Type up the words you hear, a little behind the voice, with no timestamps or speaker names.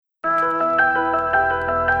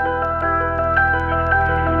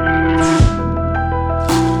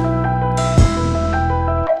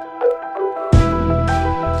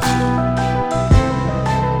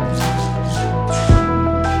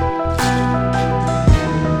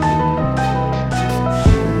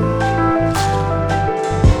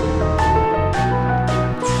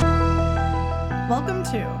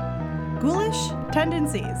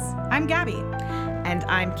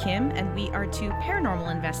I'm Kim, and we are two paranormal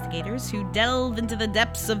investigators who delve into the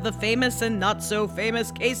depths of the famous and not so famous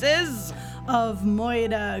cases of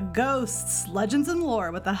Moida, ghosts, legends, and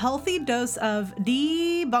lore with a healthy dose of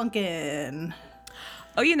debunking.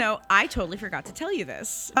 Oh, I totally forgot to tell you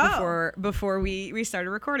this before we started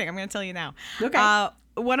recording. I'm going to tell you now. Okay.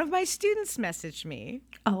 One of my students messaged me.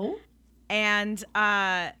 Oh. And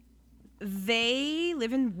they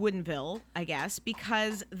live in Woodinville, I guess,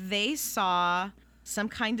 because they saw some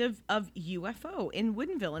kind of UFO in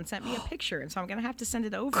Woodinville and sent me a picture. And so I'm going to have to send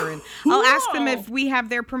it over. And I'll ask them if we have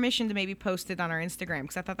their permission to maybe post it on our Instagram,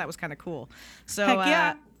 because I thought that was kind of cool. So, heck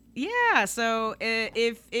yeah. Yeah, so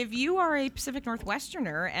if you are a Pacific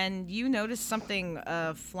Northwesterner and you noticed something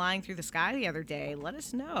flying through the sky the other day, let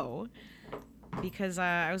us know. Because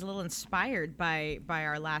I was a little inspired by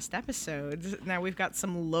our last episode. Now we've got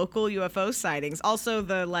some local UFO sightings. Also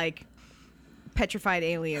the, petrified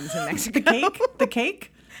aliens in Mexico. The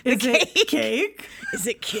cake? Is it cake? Is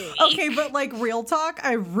it cake? Okay, but, real talk,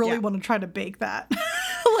 I really want to try to bake that.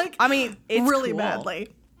 It's really cool. badly.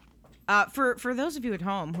 For those of you at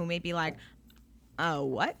home who may be like, oh,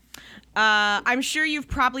 what? I'm sure you've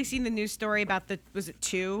probably seen the news story about was it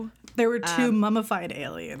two? There were two mummified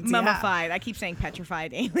aliens. Mummified. Yeah. I keep saying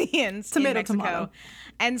petrified aliens Tomato, in Mexico. tomato.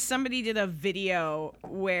 And somebody did a video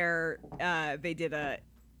where they did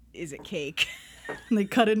is it cake? And they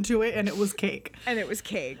cut into it and it was cake. And it was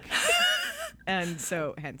cake. And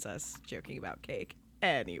so hence us joking about cake.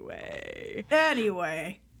 Anyway.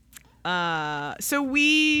 So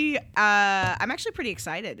I'm actually pretty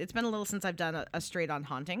excited. It's been a little since I've done a straight on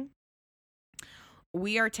haunting.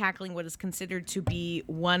 We are tackling what is considered to be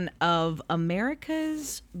one of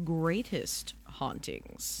America's greatest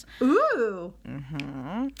hauntings. Ooh.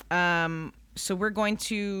 Mm-hmm. So we're going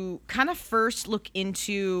to kind of first look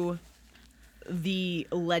into the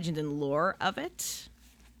legend and lore of it.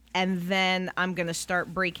 And then I'm going to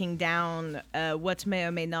start breaking down what may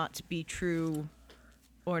or may not be true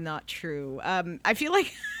or not true. I feel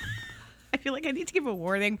like I need to give a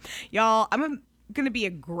warning. Y'all, I'm going to be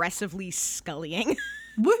aggressively scullying.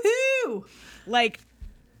 Woohoo!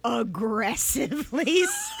 Aggressively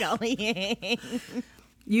scullying.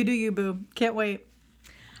 You do you, boo. Can't wait.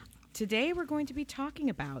 Today we're going to be talking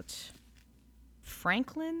about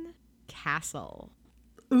Franklin Castle.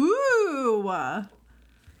 Ooh.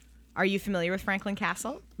 Are you familiar with Franklin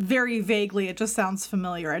Castle? Very vaguely. It just sounds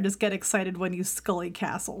familiar. I just get excited when you scully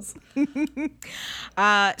castles.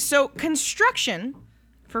 So construction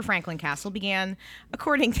for Franklin Castle began,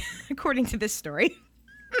 according to this story,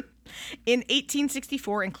 in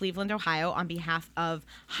 1864 in Cleveland, Ohio, on behalf of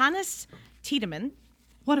Hannes Tiedemann.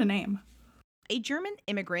 What a name. A German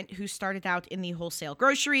immigrant who started out in the wholesale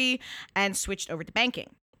grocery and switched over to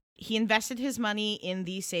banking. He invested his money in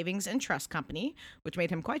the Savings and Trust Company, which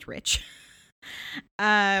made him quite rich.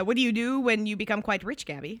 What do you do when you become quite rich,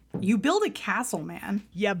 Gabby? You build a castle, man.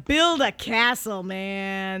 You build a castle,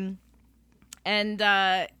 man. And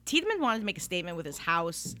Tiedemann wanted to make a statement with his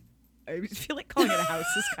house. I feel like calling it a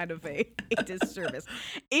house is kind of a disservice.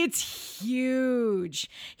 It's huge.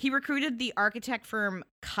 He recruited the architect firm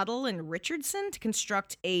Cuttle and Richardson to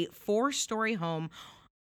construct a 4-story home.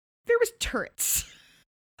 There was turrets.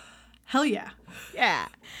 Hell yeah. Yeah.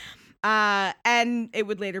 And it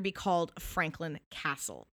would later be called Franklin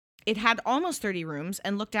Castle. It had almost 30 rooms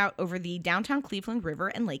and looked out over the downtown Cleveland River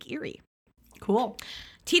and Lake Erie. Cool.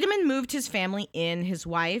 Tiedemann moved his family in, his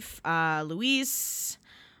wife, Louise,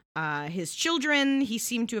 his children. He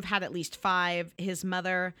seemed to have had at least 5. His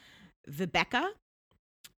mother, Vibecca.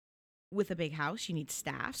 With a big house, you need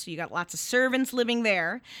staff, so you got lots of servants living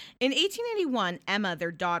there. In 1881, Emma,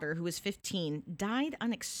 their daughter, who was 15, died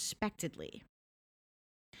unexpectedly.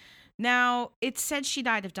 Now, it's said she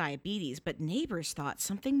died of diabetes, but neighbors thought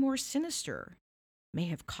something more sinister may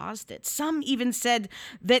have caused it. Some even said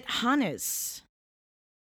that Hannes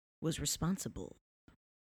was responsible.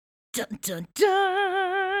 Dun, dun,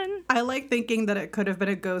 dun! I like thinking that it could have been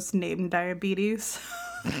a ghost named Diabetes.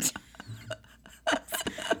 It's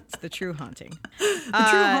the true haunting. The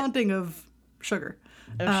true haunting of sugar.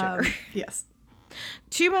 Yes.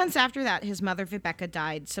 2 months after that, his mother, Vibecca,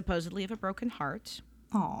 died supposedly of a broken heart.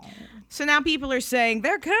 Oh. So now people are saying,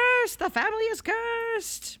 they're cursed! The family is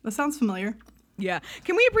cursed! That sounds familiar. Yeah.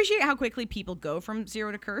 Can we appreciate how quickly people go from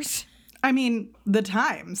zero to curse? I mean, the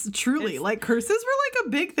times, truly. Curses were a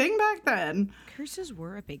big thing back then. Curses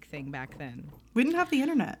were a big thing back then. We didn't have the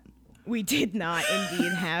internet. We did not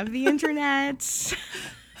indeed have the internet.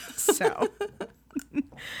 So.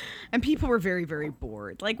 And people were very, very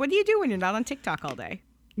bored. What do you do when you're not on TikTok all day?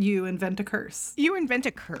 You invent a curse. You invent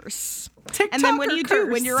a curse. TikTok and then what do you curse.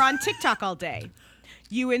 do when you're on TikTok all day?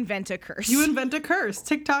 You invent a curse. You invent a curse.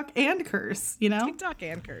 TikTok and curse, you know? TikTok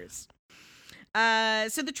and curse.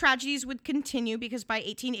 So the tragedies would continue because by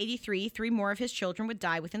 1883, 3 more of his children would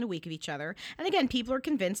die within a week of each other. And again, people are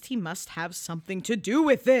convinced he must have something to do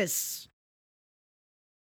with this.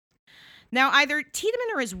 Now, either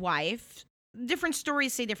Tiedemann or his wife, different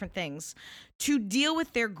stories say different things, to deal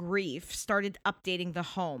with their grief, started updating the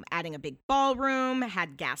home, adding a big ballroom,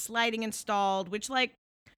 had gas lighting installed, which, like,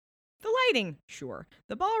 the lighting, sure.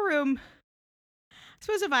 The ballroom, I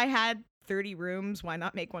suppose if I had 30 rooms, why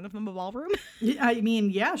not make one of them a ballroom? I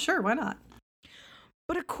mean, yeah, sure, why not?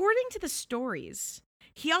 But according to the stories,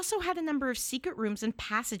 he also had a number of secret rooms and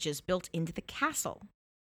passages built into the castle.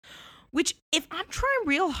 Which, if I'm trying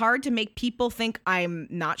real hard to make people think I'm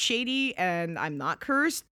not shady and I'm not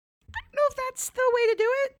cursed, I don't know if that's the way to do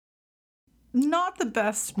it. Not the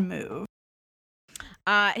best move.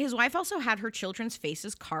 His wife also had her children's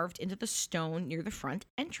faces carved into the stone near the front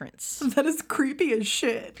entrance. That is creepy as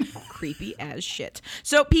shit. Creepy as shit.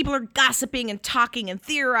 So people are gossiping and talking and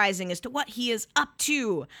theorizing as to what he is up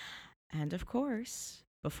to. And of course,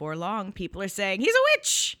 before long, people are saying, he's a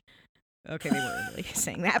witch! Okay, they weren't really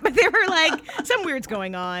saying that, but they were like, some weird's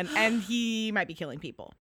going on, and he might be killing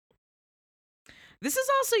people. This is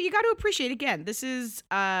also, you got to appreciate, again, this is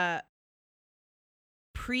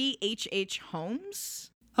pre-H.H.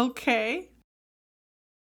 Holmes. Okay.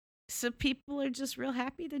 So people are just real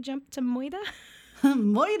happy to jump to Moida.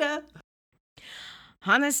 Moida.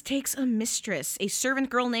 Hannes takes a mistress, a servant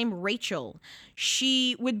girl named Rachel.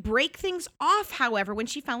 She would break things off, however, when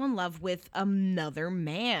she fell in love with another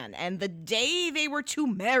man. And the day they were to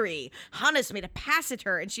marry, Hannes made a pass at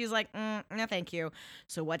her, and she's like, no, thank you.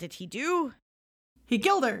 So what did he do? He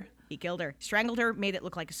killed her. He killed her, strangled her, made it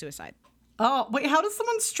look like a suicide. Oh, wait, how does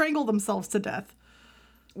someone strangle themselves to death?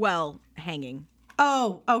 Well, hanging.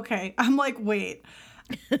 Oh, okay. I'm like, wait.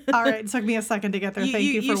 All right, it took me a second to get there. Thank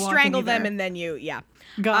you for walking me there. You strangle them and then you, yeah.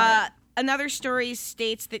 Got it. Another story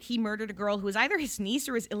states that he murdered a girl who was either his niece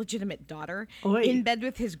or his illegitimate daughter Oy. in bed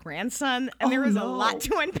with his grandson. And there was a lot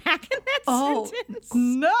to unpack in that sentence.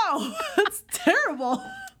 No, that's terrible.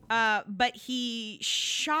 But he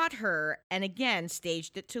shot her and again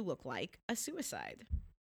staged it to look like a suicide.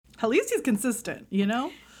 At least he's consistent, you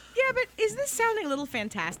know? Yeah, but is this sounding a little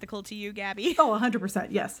fantastical to you, Gabby? Oh, 100%,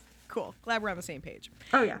 yes. Cool. Glad we're on the same page.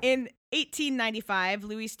 Oh, yeah. In 1895,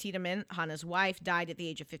 Louise Tiedemann, Hannes' wife, died at the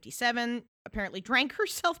age of 57, apparently drank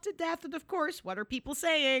herself to death, and of course, what are people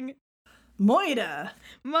saying? Moida.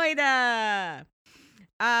 Moida!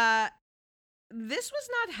 This was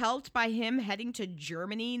not helped by him heading to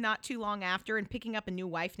Germany not too long after and picking up a new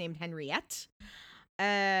wife named Henriette.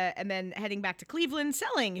 And then heading back to Cleveland,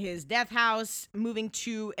 selling his death house, moving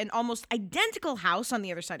to an almost identical house on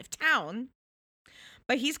the other side of town.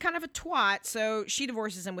 But he's kind of a twat, so she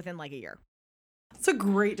divorces him within like a year. It's a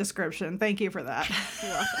great description. Thank you for that.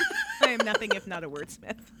 You're welcome. I am nothing if not a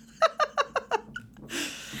wordsmith.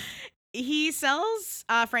 He sells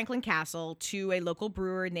Franklin Castle to a local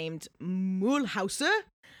brewer named Mulhauser,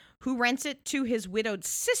 who rents it to his widowed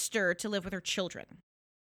sister to live with her children.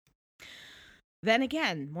 Then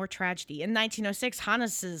again, more tragedy. In 1906,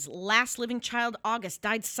 Hannes' last living child, August,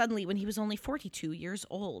 died suddenly when he was only 42 years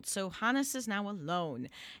old. So Hannes is now alone,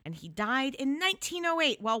 and he died in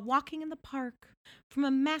 1908 while walking in the park from a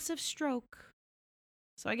massive stroke.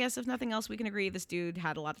 So I guess if nothing else, we can agree this dude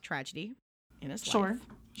had a lot of tragedy in his life.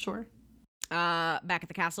 Sure. Back at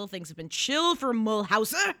the castle, things have been chill for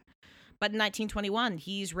Mulhauser. But in 1921,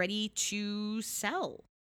 he's ready to sell,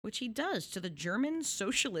 which he does to the German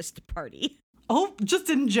Socialist Party. Oh, just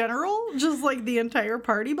in general? Just like the entire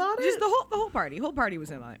party bought it? Just the whole party. Whole party was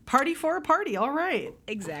in on it. Party for a party, all right.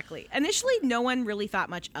 Exactly. Initially, no one really thought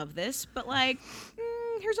much of this, but like,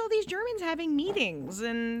 here's all these Germans having meetings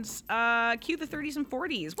and cue the 30s and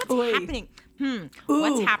 40s. What's happening?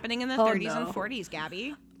 What's happening in the 30s and 40s,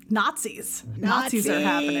 Gabby? Nazis are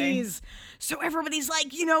happening. So everybody's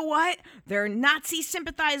like, you know what? They're Nazi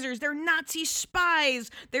sympathizers. They're Nazi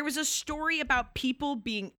spies. There was a story about people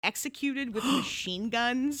being executed with machine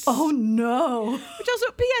guns. Oh, no. Which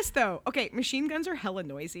also, P.S. though, okay, machine guns are hella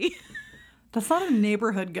noisy. That's not a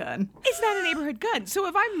neighborhood gun. It's not a neighborhood gun. So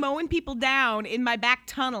if I'm mowing people down in my back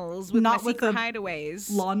tunnels with not my secret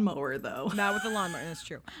hideaways. Lawnmower, though. Not with a lawnmower. That's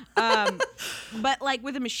true. But like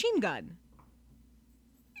with a machine gun.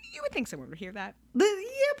 You would think someone would hear that. Yeah,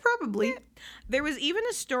 probably. Yeah. There was even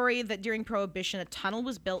a story that during Prohibition, a tunnel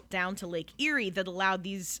was built down to Lake Erie that allowed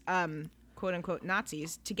these quote-unquote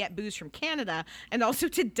Nazis to get booze from Canada and also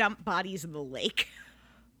to dump bodies in the lake.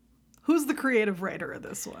 Who's the creative writer of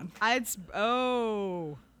this one?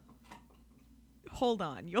 Hold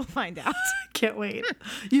on, you'll find out. Can't wait.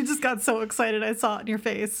 You just got so excited. I saw it in your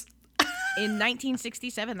face. In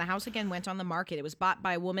 1967, the house again went on the market. It was bought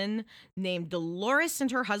by a woman named Dolores and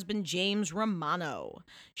her husband, James Romano.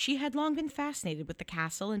 She had long been fascinated with the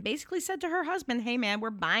castle and basically said to her husband, hey, man,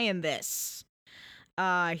 we're buying this.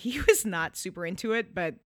 He was not super into it,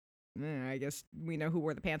 but I guess we know who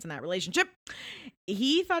wore the pants in that relationship.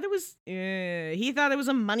 He thought it was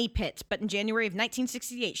a money pit, but in January of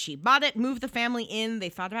 1968, she bought it, moved the family in. They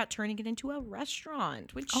thought about turning it into a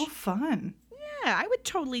restaurant, which... Oh, fun. Yeah, I would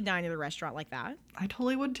totally dine at a restaurant like that. I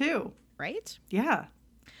totally would too. Right? Yeah.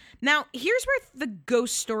 Now, here's where the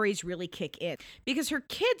ghost stories really kick in, because her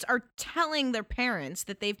kids are telling their parents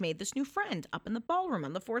that they've made this new friend up in the ballroom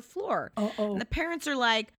on the 4th floor. Uh-oh. And the parents are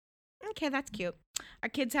like, okay, that's cute. Our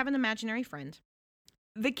kids have an imaginary friend.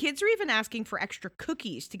 The kids are even asking for extra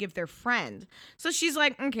cookies to give their friend. So she's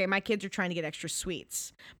like, okay, my kids are trying to get extra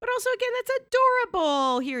sweets. But also, again, that's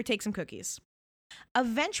adorable. Here, take some cookies.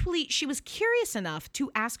 Eventually, she was curious enough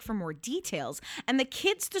to ask for more details, and the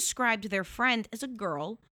kids described their friend as a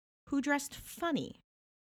girl who dressed funny.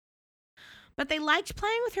 But they liked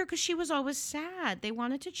playing with her because she was always sad. They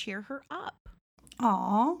wanted to cheer her up.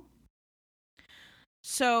 Aw.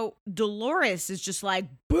 So Dolores is just like,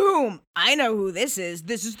 boom, I know who this is.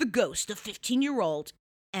 This is the ghost of 15-year-old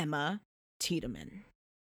Emma Tiedemann.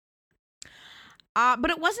 But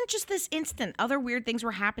it wasn't just this instant. Other weird things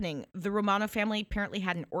were happening. The Romano family apparently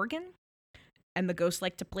had an organ, and the ghost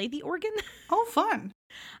liked to play the organ. Oh, fun.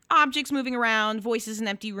 Objects moving around, voices in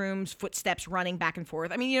empty rooms, footsteps running back and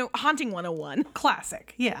forth. I mean, haunting 101.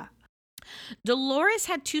 Classic. Yeah. Dolores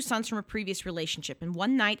had 2 sons from a previous relationship, and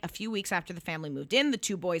one night, a few weeks after the family moved in, the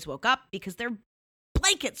 2 boys woke up because their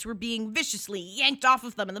blankets were being viciously yanked off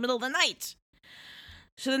of them in the middle of the night.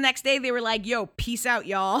 So the next day, they were like, yo, peace out,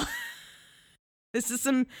 y'all. This is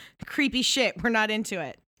some creepy shit. We're not into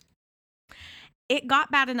it. It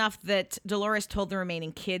got bad enough that Dolores told the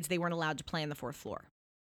remaining kids they weren't allowed to play on the 4th floor.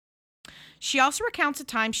 She also recounts a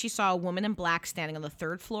time she saw a woman in black standing on the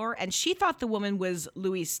 3rd floor, and she thought the woman was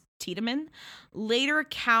Louise Tiedemann. Later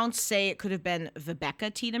accounts say it could have been Rebecca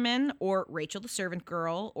Tiedemann, or Rachel the servant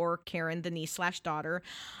girl, or Karen the niece/daughter.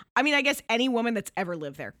 I mean, I guess any woman that's ever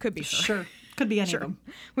lived there could be her. Sure. Could be any of them.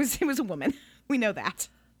 It was a woman. We know that.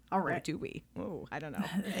 All right. Or do we? Oh, I don't know.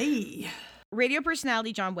 Hey. Radio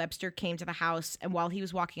personality John Webster came to the house, and while he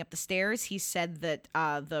was walking up the stairs, he said that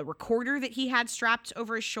the recorder that he had strapped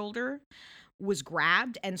over his shoulder was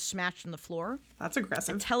grabbed and smashed on the floor. That's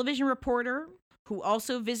aggressive. A television reporter who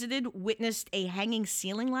also visited witnessed a hanging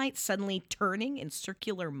ceiling light suddenly turning in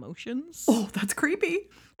circular motions. Oh, that's creepy.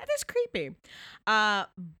 That is creepy.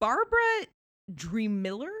 Barbara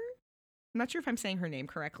Dreemiller? I'm not sure if I'm saying her name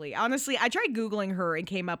correctly. Honestly, I tried Googling her and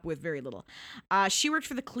came up with very little. She worked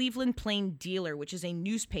for the Cleveland Plain Dealer, which is a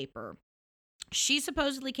newspaper. She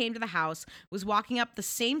supposedly came to the house, was walking up the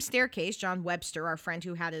same staircase, John Webster, our friend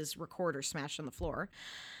who had his recorder smashed on the floor,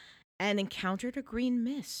 and encountered a green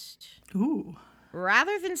mist. Ooh.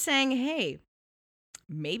 Rather than saying, hey,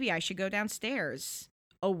 maybe I should go downstairs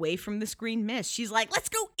away from this green mist, she's like, let's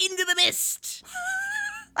go into the mist.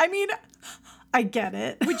 I mean, I get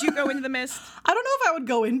it. Would you go into the mist? I don't know if I would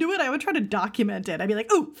go into it. I would try to document it. I'd be like,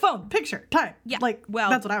 ooh, phone, picture, time. Yeah. Like, well,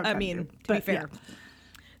 that's what I would try to do. To be fair,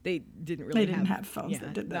 they didn't really have phones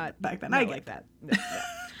that did that back then. I I get get that.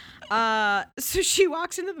 No. So she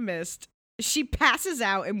walks into the mist. She passes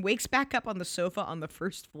out and wakes back up on the sofa on the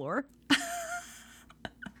 1st floor.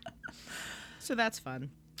 So that's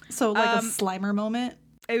fun. So like a Slimer moment?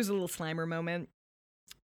 It was a little Slimer moment.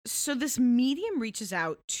 So this medium reaches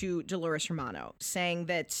out to Dolores Romano, saying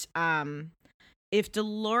that if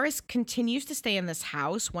Dolores continues to stay in this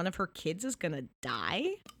house, one of her kids is going to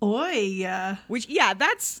die. Oy. Which, yeah,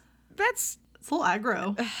 that's It's a little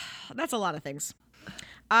aggro. That's a lot of things.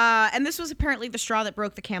 And this was apparently the straw that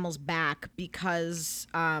broke the camel's back because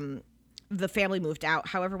the family moved out.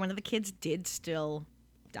 However, one of the kids did still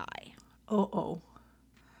die. Oh.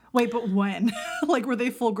 Wait, but when? Like, were they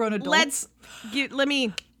full-grown adults?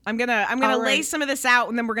 I'm gonna lay right. some of this out,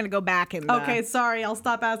 and then we're gonna go back and Okay, sorry, I'll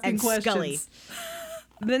stop asking questions. Scully.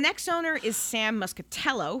 The next owner is Sam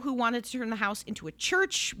Muscatello, who wanted to turn the house into a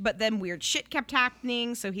church, but then weird shit kept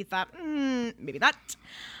happening, so he thought, maybe not.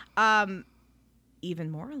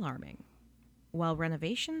 Even more alarming. While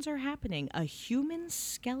renovations are happening, a human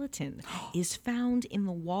skeleton is found in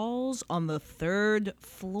the walls on the 3rd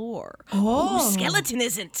floor. Oh. Whose skeleton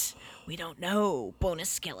isn't? We don't know. Bonus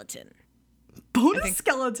skeleton. Bonus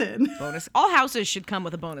skeleton. Bonus. All houses should come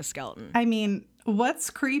with a bonus skeleton. I mean, what's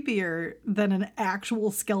creepier than an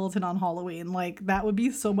actual skeleton on Halloween? Like, that would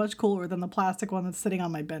be so much cooler than the plastic one that's sitting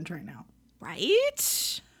on my bench right now.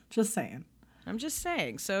 Right? Just saying. I'm just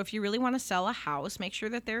saying. So if you really want to sell a house, make sure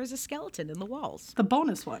that there is a skeleton in the walls. The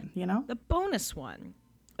bonus one, you know? The bonus one.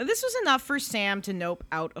 This was enough for Sam to nope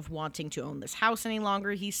out of wanting to own this house any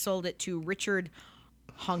longer. He sold it to Richard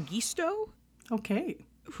Hongisto, Okay.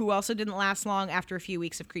 who also didn't last long. After a few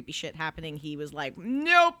weeks of creepy shit happening, he was like,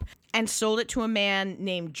 nope, and sold it to a man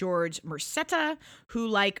named George Mercetta, who,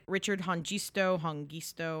 like Richard Hongisto,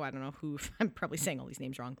 I don't know who, I'm probably saying all these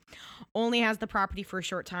names wrong, only has the property for a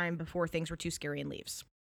short time before things were too scary and leaves.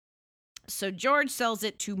 So George sells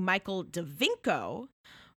it to Michael DeVinco,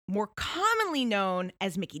 more commonly known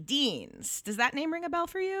as Mickey Deans. Does that name ring a bell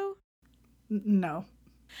for you? No.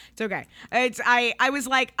 It's okay. I was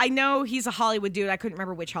like, I know he's a Hollywood dude. I couldn't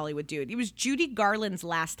remember which Hollywood dude. He was Judy Garland's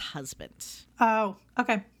last husband. Oh,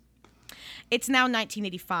 okay. It's now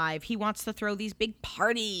 1985. He wants to throw these big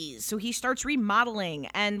parties. So he starts remodeling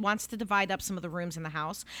and wants to divide up some of the rooms in the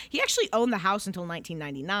house. He actually owned the house until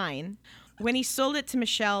 1999 when he sold it to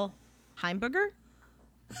Michelle Heimberger.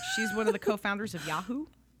 She's one of the co-founders of Yahoo.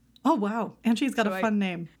 Oh, wow. And she's got a fun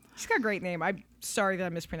name. She's got a great name. I'm sorry that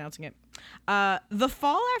I'm mispronouncing it. The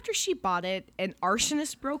fall after she bought it, an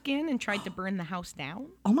arsonist broke in and tried to burn the house down.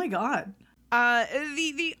 Oh, my God.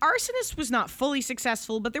 The arsonist was not fully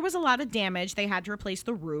successful, but there was a lot of damage. They had to replace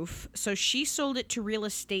the roof. So she sold it to real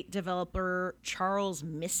estate developer Charles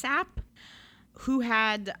Missap, who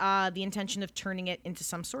had the intention of turning it into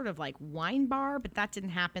some sort of like wine bar, but that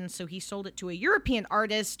didn't happen. So he sold it to a European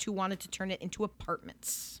artist who wanted to turn it into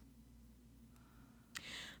apartments.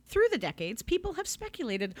 Through the decades, people have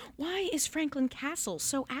speculated, why is Franklin Castle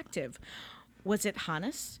so active? Was it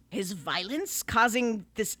Hannes, his violence, causing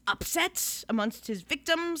this upset amongst his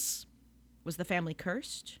victims? Was the family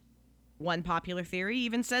cursed? One popular theory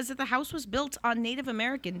even says that the house was built on Native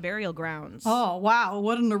American burial grounds. Oh, wow.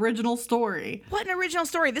 What an original story. What an original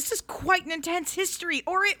story. This is quite an intense history,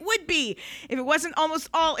 or it would be if it wasn't almost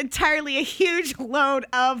all entirely a huge load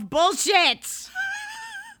of bullshit.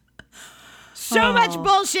 So much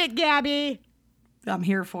bullshit, Gabby. I'm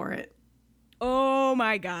here for it. Oh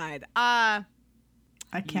my God. I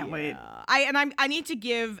can't wait. I need to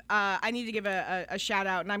give a shout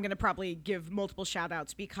out, and I'm gonna probably give multiple shout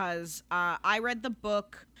outs because I read the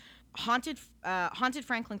book Haunted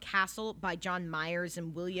Franklin Castle by John Myers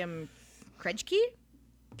and William Kretschke.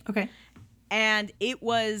 Okay. And it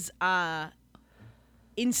was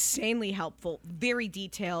insanely helpful, very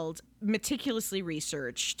detailed, meticulously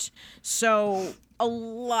researched. So a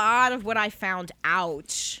lot of what I found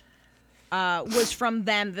out was from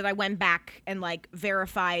them that I went back and like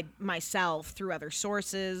verified myself through other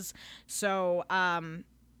sources. So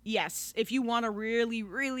yes, if you want a really,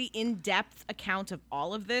 really in-depth account of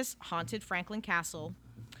all of this, Haunted Franklin Castle,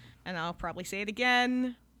 and I'll probably say it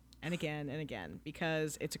again and again and again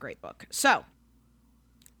because it's a great book. So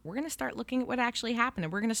we're going to start looking at what actually happened,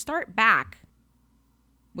 and we're going to start back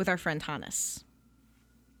with our friend Hannes.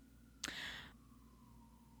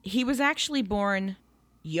 He was actually born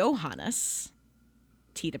Johannes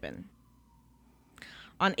Tiedemann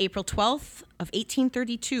on April 12th of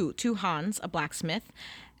 1832 to Hans, a blacksmith,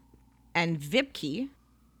 and Vibke,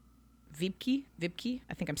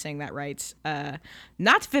 I think I'm saying that right,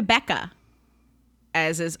 not Vibeke,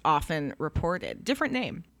 as is often reported, different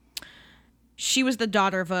name. She was the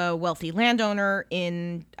daughter of a wealthy landowner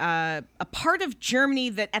in a part of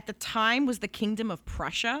Germany that at the time was the Kingdom of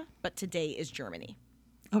Prussia, but today is Germany.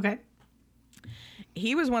 Okay.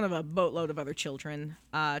 He was one of a boatload of other children.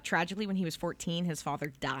 Tragically, when he was 14, his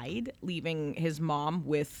father died, leaving his mom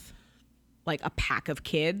with like a pack of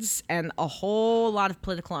kids and a whole lot of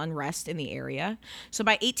political unrest in the area. So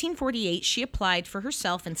by 1848, she applied for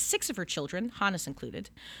herself and 6 of her children, Hannes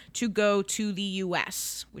included, to go to the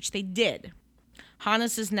U.S., which they did.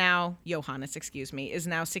 Johannes is now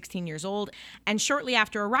 16 years old. And shortly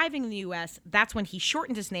after arriving in the U.S., that's when he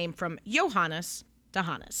shortened his name from Johannes to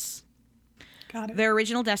Hannes. Got it. Their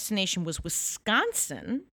original destination was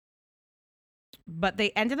Wisconsin, but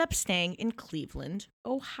they ended up staying in Cleveland,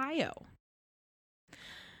 Ohio.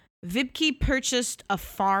 Vibke purchased a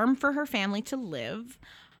farm for her family to live.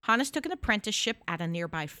 Hannes took an apprenticeship at a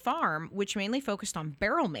nearby farm, which mainly focused on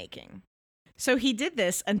barrel making. So he did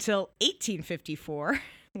this until 1854,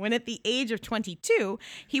 when at the age of 22,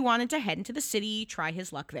 he wanted to head into the city, try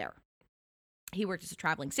his luck there. He worked as a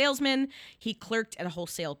traveling salesman, he clerked at a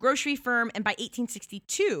wholesale grocery firm, and by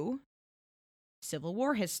 1862, Civil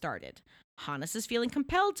War has started. Hannes is feeling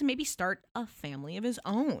compelled to maybe start a family of his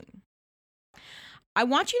own. I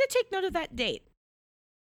want you to take note of that date.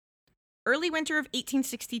 Early winter of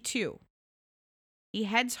 1862. He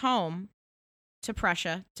heads home to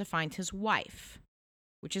Prussia to find his wife.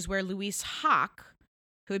 which is where Louise Hawk,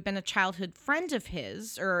 who had been a childhood friend of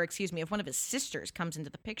his, of one of his sisters, comes into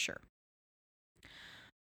the picture.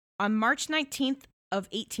 On March 19th of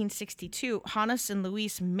 1862, Hannes and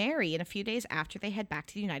Louise marry, and a few days after they head back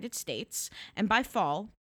to the United States, and by fall,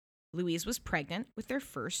 Louise was pregnant with their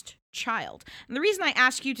first child. And the reason I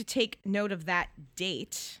ask you to take note of that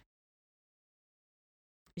date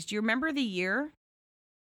is, do you remember the year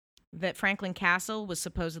that Franklin Castle was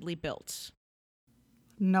supposedly built?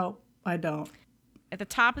 No, I don't. At the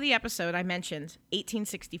top of the episode, I mentioned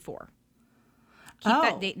 1864. Keep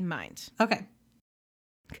that date in mind. Okay.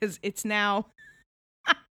 Because it's now...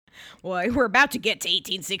 Well, we're about to get to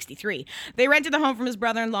 1863. They rented the home from his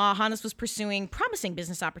brother-in-law. Hannes was pursuing promising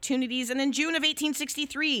business opportunities, and in June of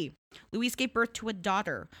 1863, Louise gave birth to a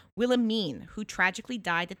daughter, Wilhelmine, who tragically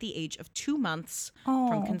died at the age of 2 months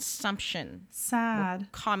from consumption.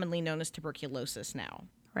 Sad. Commonly known as tuberculosis now.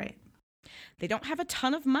 Right. They don't have a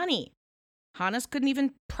ton of money. Hannes couldn't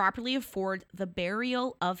even properly afford the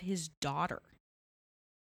burial of his daughter.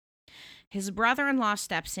 His brother-in-law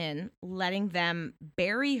steps in, letting them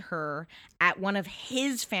bury her at one of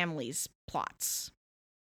his family's plots.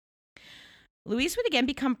 Louise would again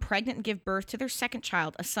become pregnant and give birth to their second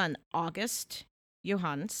child, a son, August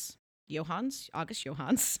Johannes. August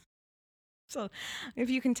Johannes. So, if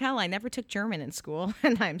you can tell, I never took German in school,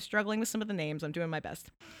 and I'm struggling with some of the names. I'm doing my best.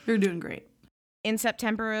 You're doing great. In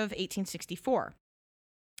September of 1864.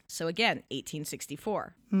 So again,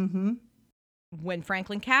 1864. Mm-hmm. When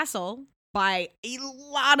Franklin Castle, by a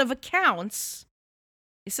lot of accounts,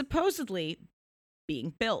 is supposedly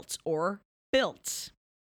being built or built.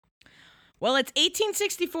 Well, it's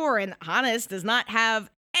 1864, and Hannes does not have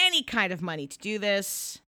any kind of money to do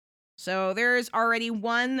this. So there's already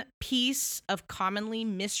one piece of commonly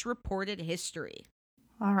misreported history.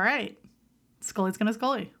 All right. Scully's gonna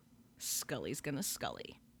Scully. Scully's gonna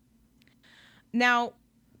Scully. Now,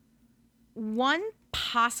 one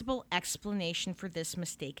possible explanation for this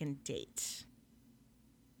mistaken date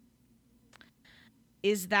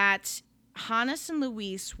is that Hannes and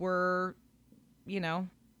Louise were, doing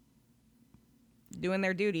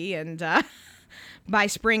their duty, and by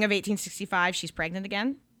spring of 1865, she's pregnant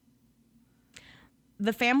again.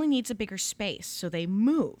 The family needs a bigger space, so they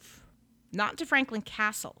move. Not to Franklin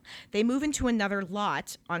Castle. They move into another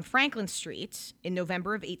lot on Franklin Street in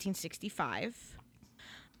November of 1865.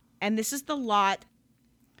 And this is the lot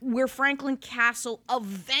where Franklin Castle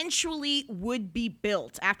eventually would be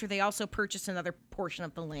built after they also purchased another portion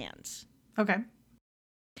of the land. Okay.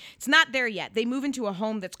 It's not there yet. They move into a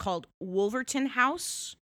home that's called Wolverton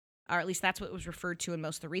House, or at least that's what was referred to in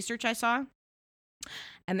most of the research I saw.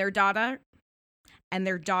 And their daughter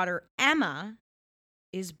Emma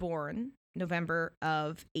is born November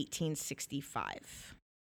of 1865.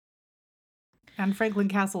 And Franklin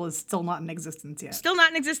Castle is still not in existence yet. Still not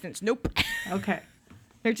in existence. Nope. Okay.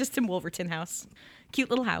 They're just in Wolverton House. Cute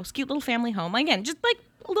little house. Cute little family home. Again, just like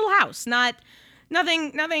a little house.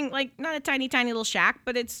 Nothing like, not a tiny, tiny little shack,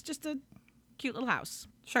 but it's just a cute little house.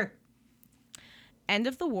 Sure. End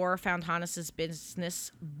of the war found Hannes'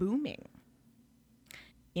 business booming.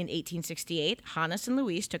 In 1868, Hannes and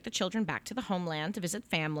Louise took the children back to the homeland to visit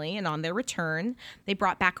family, and on their return, they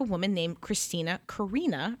brought back a woman named Christina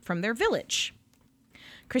Carina from their village.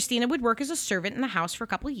 Christina would work as a servant in the house for a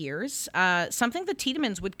couple of years, something the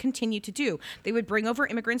Tiedemans would continue to do. They would bring over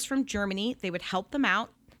immigrants from Germany. They would help them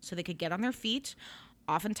out so they could get on their feet,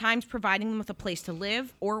 oftentimes providing them with a place to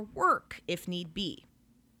live or work if need be,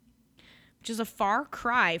 which is a far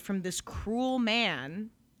cry from this cruel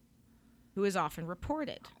man who is often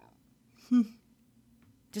reported.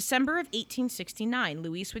 December of 1869,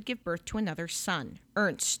 Louise would give birth to another son,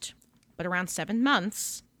 Ernst. But around 7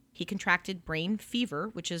 months, he contracted brain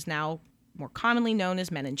fever, which is now more commonly known as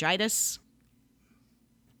meningitis.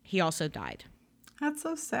 He also died. That's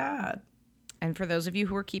so sad. And for those of you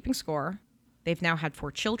who are keeping score, they've now had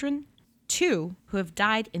 4 children, 2 who have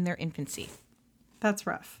died in their infancy. That's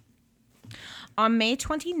rough. On May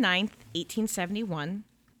 29th, 1871,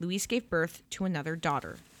 Louise gave birth to another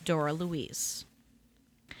daughter, Dora Louise.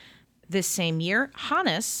 This same year,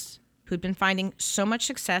 Hannes, who'd been finding so much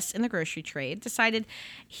success in the grocery trade, decided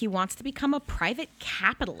he wants to become a private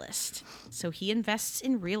capitalist, so he invests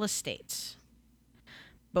in real estate.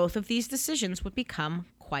 Both of these decisions would become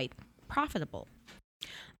quite profitable.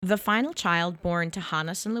 The final child born to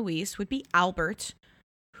Hannes and Louise would be Albert,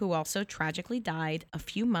 who also tragically died a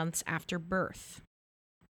few months after birth.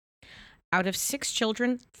 Out of 6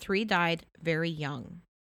 children, 3 died very young.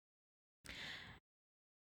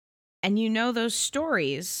 And you know those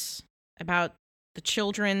stories about the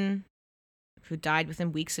children who died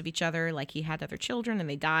within weeks of each other. Like, he had other children and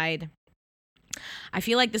they died. I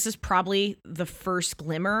feel like this is probably the first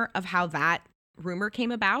glimmer of how that rumor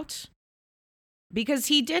came about, because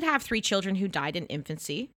he did have 3 children who died in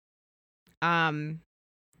infancy. Something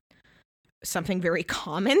very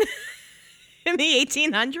common in the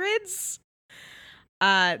 1800s.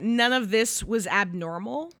 None of this was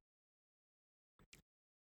abnormal.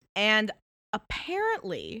 And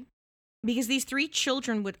apparently, because these 3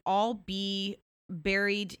 children would all be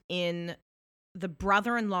buried in the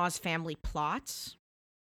brother-in-law's family plots.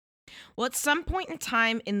 Well, at some point in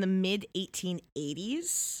time in the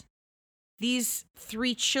mid-1880s, these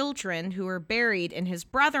 3 children who were buried in his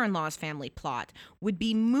brother-in-law's family plot would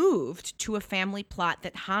be moved to a family plot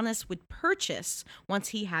that Hannes would purchase once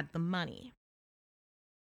he had the money.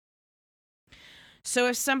 So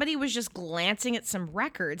if somebody was just glancing at some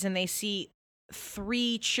records and they see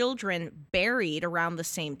 3 children buried around the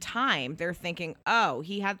same time, they're thinking, oh,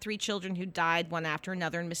 he had 3 children who died one after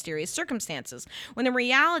another in mysterious circumstances. When in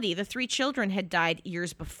reality, the 3 children had died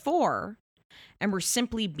years before and were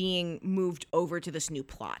simply being moved over to this new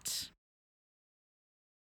plot.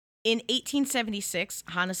 In 1876,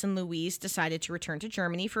 Hannes and Louise decided to return to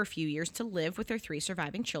Germany for a few years to live with their 3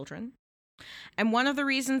 surviving children. And one of the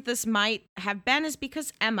reasons this might have been is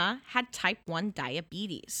because Emma had type 1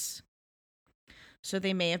 diabetes. So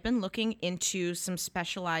they may have been looking into some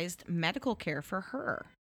specialized medical care for her.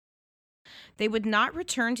 They would not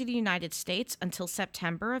return to the United States until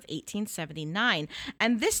September of 1879.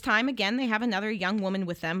 And this time, again, they have another young woman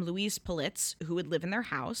with them, Louise Politz, who would live in their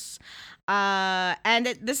house.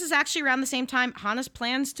 This is actually around the same time Hannes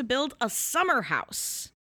plans to build a summer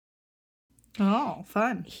house. Oh,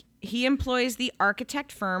 fun. He employs the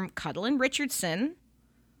architect firm Cuttle and Richardson.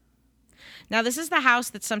 Now, this is the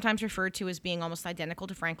house that's sometimes referred to as being almost identical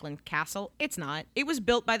to Franklin Castle. It's not. It was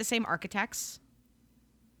built by the same architects.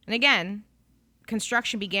 And again,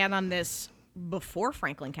 construction began on this before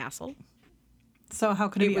Franklin Castle. So how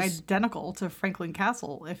could it be identical to Franklin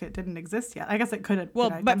Castle if it didn't exist yet? I guess it could have been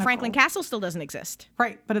identical. But Franklin Castle still doesn't exist.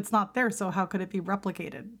 Right, but it's not there, so how could it be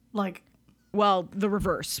replicated? Well, the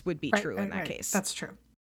reverse would be true in that case. That's true.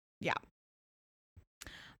 Yeah.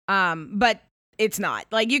 But it's not.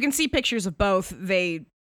 Like, you can see pictures of both. They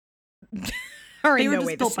are in no way the same. They were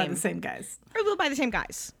just built by the same guys. Or built by the same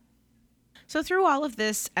guys. So through all of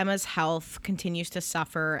this, Emma's health continues to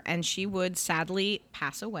suffer, and she would sadly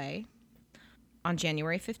pass away on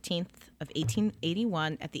January 15th of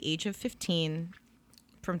 1881 at the age of 15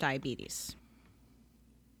 from diabetes.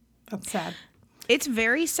 That's sad. It's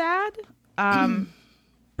very sad,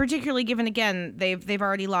 particularly given, again, they've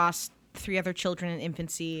already lost 3 other children in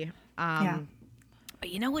infancy. Yeah. But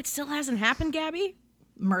you know what still hasn't happened, Gabby?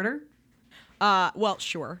 Murder? Well,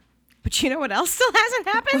 sure. But you know what else still hasn't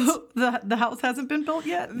happened? The house hasn't been built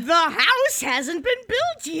yet? The house hasn't been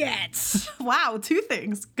built yet. Wow, 2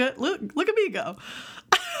 things. Good. Look at me go.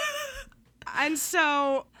 And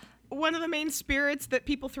so one of the main spirits that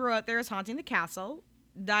people throw out there is haunting the castle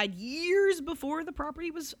died years before the property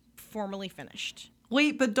was formally finished.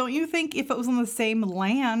 Wait, but don't you think if it was on the same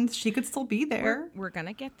land, she could still be there? We're going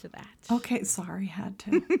to get to that. Okay, sorry, had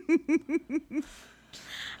to.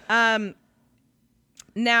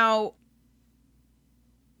 Now,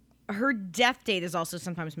 her death date is also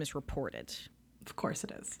sometimes misreported. Of course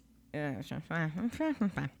it is.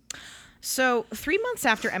 So 3 months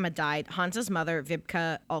after Emma died, Hans's mother,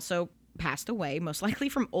 Vibke, also passed away, most likely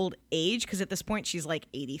from old age, because at this point she's like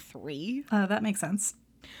 83. That makes sense.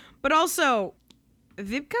 But also,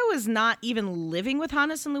 Vibke was not even living with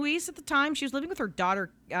Hannes and Louise at the time. She was living with her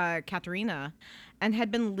daughter, Katharina, and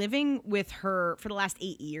had been living with her for the last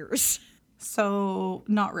 8 years. So,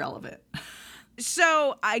 not relevant.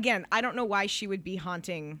 So, again, I don't know why she would be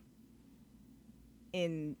haunting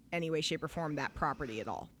in any way, shape, or form that property at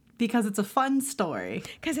all. Because it's a fun story.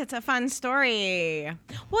 Because it's a fun story.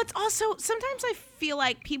 Well, it's also, sometimes I feel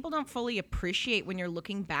like people don't fully appreciate when you're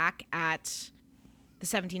looking back at the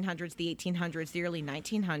 1700s, the 1800s, the early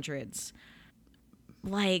 1900s,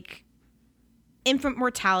 like infant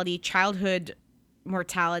mortality, childhood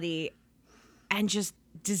mortality, and just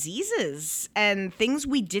diseases and things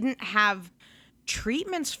we didn't have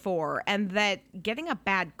treatments for, and that getting a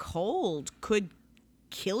bad cold could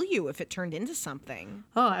kill you if it turned into something.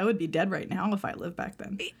 Oh, I would be dead right now if I lived back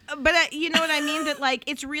then. But you know what I mean? That, like,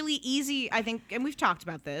 it's really easy, I think, and we've talked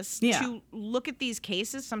about this, to look at these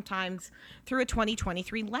cases sometimes through a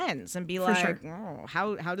 2023 lens and be oh,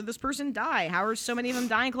 how did this person die? How are so many of them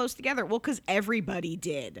dying close together? Well, because everybody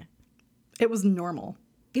did. It was normal.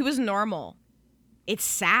 It was normal. It's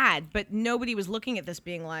sad, but nobody was looking at this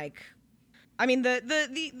being like, I mean,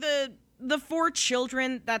 the the 4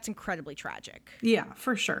 children, that's incredibly tragic. Yeah,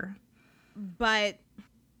 for sure. But,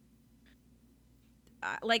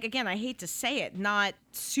 like, again, I hate to say it, not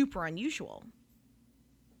super unusual.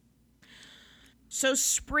 So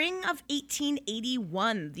spring of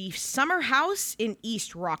 1881, the summer house in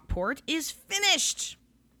East Rockport is finished.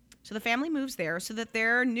 So the family moves there so that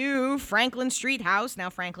their new Franklin Street house,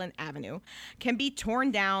 now Franklin Avenue, can be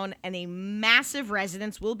torn down and a massive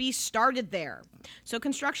residence will be started there. So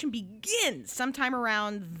construction begins sometime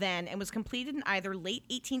around then and was completed in either late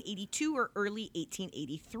 1882 or early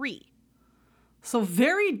 1883. So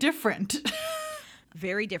very different.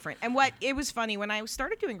 Very different. And what it was funny, when I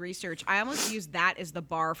started doing research, I almost used that as the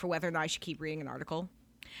bar for whether or not I should keep reading an article.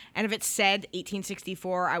 And if it said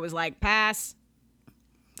 1864, I was like, pass.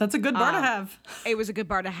 That's a good bar to have. It was a good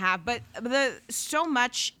bar to have, but so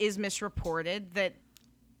much is misreported that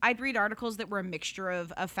I'd read articles that were a mixture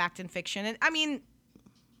of fact and fiction. And I mean,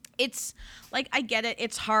 it's like, I get it.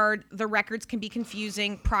 It's hard. The records can be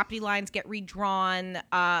confusing. Property lines get redrawn.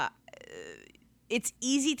 It's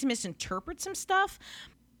easy to misinterpret some stuff.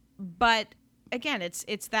 But again,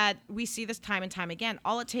 it's that we see this time and time again.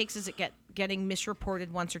 All it takes is getting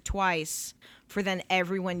misreported once or twice for then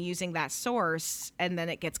everyone using that source, and then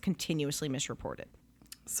it gets continuously misreported.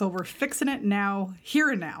 So we're fixing it now, here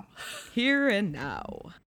and now. Here and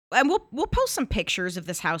now. And we'll post some pictures of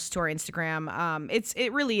this house to our Instagram.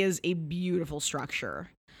 It really is a beautiful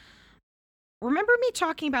structure. Remember me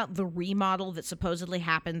talking about the remodel that supposedly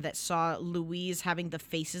happened that saw Louise having the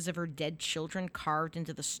faces of her dead children carved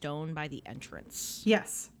into the stone by the entrance?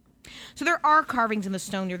 Yes. So there are carvings in the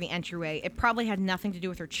stone near the entryway. It probably had nothing to do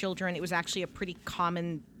with her children. It was actually a pretty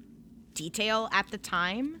common detail at the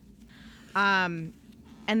time. And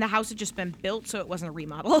the house had just been built, so it wasn't a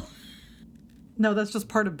remodel. No, that's just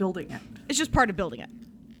part of building it. It's just part of building it.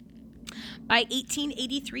 By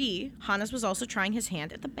 1883, Hannes was also trying his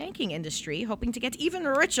hand at the banking industry, hoping to get even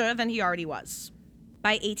richer than he already was.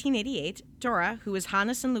 By 1888, Dora, who was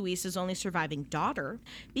Hannes and Louise's only surviving daughter,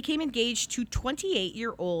 became engaged to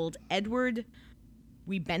 28-year-old Edward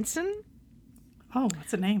Benson. Oh,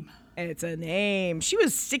 that's a name. It's a name. She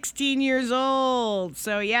was 16 years old.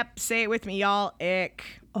 So, yep, say it with me, y'all. Ick.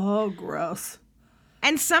 Oh, gross.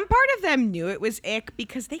 And some part of them knew it was ick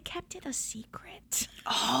because they kept it a secret.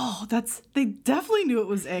 Oh, they definitely knew it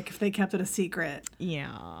was ick if they kept it a secret.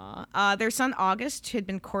 Yeah. Their son August had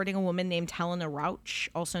been courting a woman named Helena Rauch,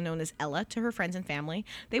 also known as Ella, to her friends and family.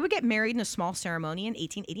 They would get married in a small ceremony in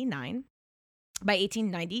 1889. By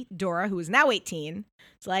 1890, Dora, who is now 18,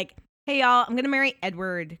 is like, hey, y'all, I'm going to marry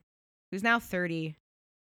Edward, who's now 30.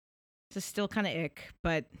 This is still kind of ick,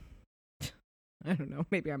 but I don't know.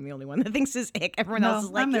 Maybe I'm the only one that thinks this ick. Everyone else is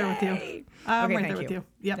like, I'm there Yay. With you. I'm right there with you.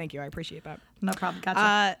 Yep. Thank you. I appreciate that. No problem.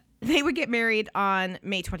 Gotcha. They would get married on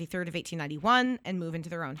May 23rd of 1891 and move into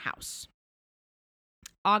their own house.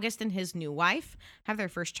 August and his new wife have their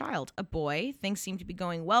first child, a boy. Things seem to be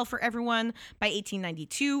going well for everyone. By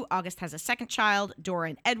 1892, August has a second child. Dora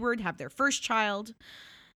and Edward have their first child.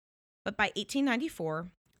 But by 1894,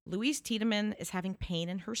 Louise Tiedemann is having pain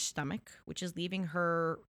in her stomach, which is leaving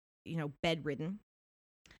her bedridden.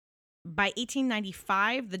 By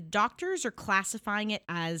 1895, the doctors are classifying it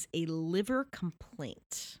as a liver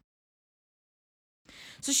complaint.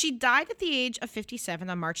 So she died at the age of 57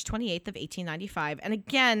 on March 28th of 1895. And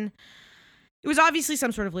again, it was obviously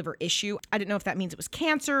some sort of liver issue. I didn't know if that means it was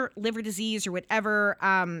cancer, liver disease, or whatever.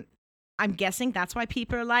 I'm guessing that's why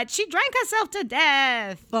people are like, she drank herself to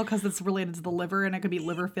death. Well, because it's related to the liver and it could be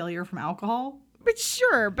liver failure from alcohol. But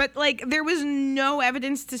sure, but like there was no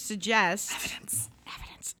evidence to suggest evidence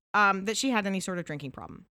that she had any sort of drinking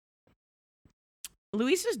problem.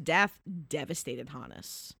 Louise's death devastated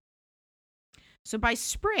Hannes. So by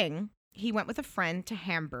spring, he went with a friend to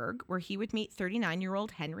Hamburg, where he would meet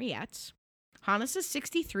 39-year-old Henriette. Hannes is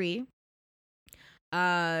 63.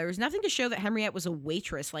 There was nothing to show that Henriette was a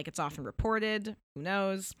waitress like it's often reported. Who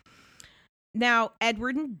knows? Now,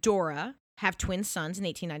 Edward and Dora have twin sons in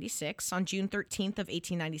 1896. On June 13th of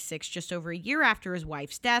 1896, just over a year after his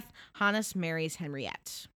wife's death, Hannes marries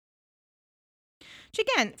Henriette. Which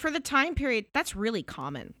again, for the time period, that's really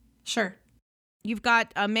common. Sure. You've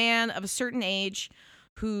got a man of a certain age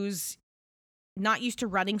who's not used to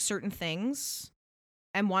running certain things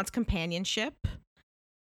and wants companionship.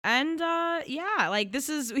 And this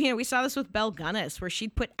is, we saw this with Belle Gunness, where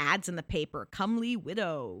she'd put ads in the paper, comely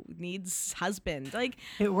widow needs husband. Like,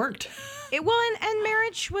 it worked. And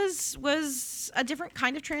marriage was a different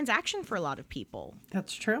kind of transaction for a lot of people.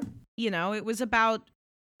 That's true. It was about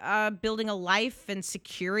building a life and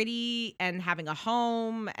security and having a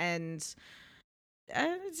home and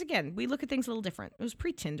it's again, we look at things a little different. It was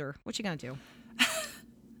pre-Tinder. What you gonna do?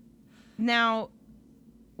 Now,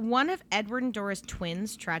 one of Edward and Dora's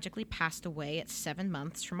twins tragically passed away at 7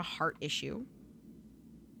 months from a heart issue.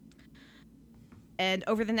 And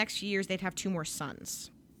over the next few years, they'd have 2 more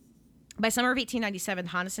sons. By summer of 1897,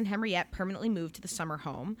 Hannes and Henriette permanently moved to the summer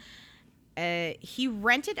home. He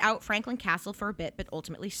rented out Franklin Castle for a bit, but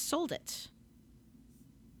ultimately sold it.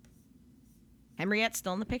 Henriette's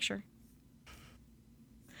still in the picture.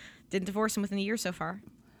 Didn't divorce him within a year so far.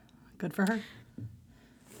 Good for her.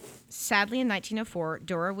 Sadly, in 1904,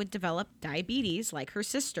 Dora would develop diabetes like her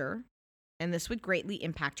sister, and this would greatly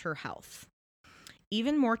impact her health.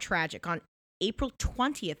 Even more tragic, on April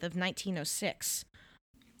 20th of 1906,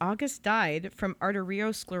 August died from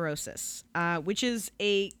arteriosclerosis, which is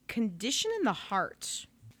a condition in the heart.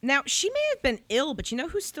 Now, she may have been ill, but you know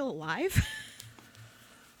who's still alive?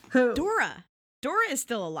 Who? Dora. Dora is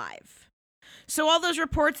still alive. So all those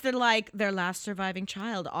reports that like their last surviving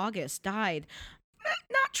child, August, died,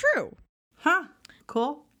 not true. Huh.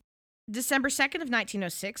 Cool. December 2nd of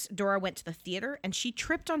 1906, Dora went to the theater and she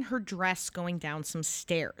tripped on her dress going down some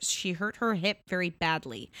stairs. She hurt her hip very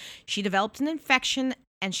badly. She developed an infection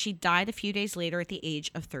and she died a few days later at the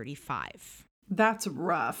age of 35. That's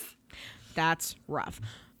rough. That's rough.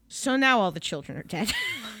 So now all the children are dead.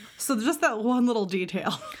 So just that one little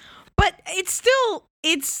detail. But it's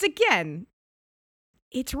again,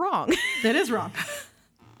 it's wrong. It is wrong.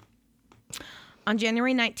 On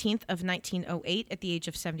January 19th of 1908, at the age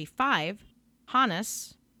of 75,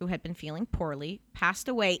 Hannes, who had been feeling poorly, passed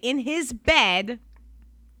away in his bed,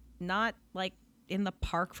 not like in the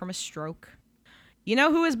park from a stroke. You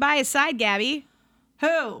know who was by his side, Gabby?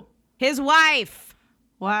 Who? His wife.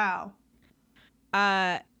 Wow.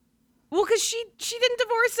 Well, because she didn't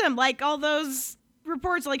divorce him, like all those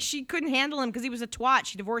reports, like she couldn't handle him because he was a twat.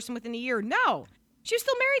 She divorced him within a year. No, she was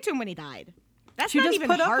still married to him when he died. That's not even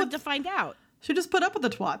hard to find out. She just put up with the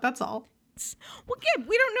twat, that's all. Well, Gib,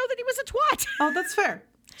 we don't know that he was a twat. Oh, that's fair.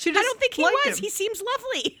 I don't think he was. Him. He seems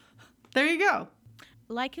lovely. There you go.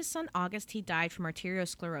 Like his son August, he died from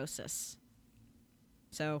arteriosclerosis.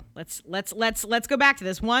 So let's go back to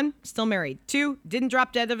this. 1, still married. 2, didn't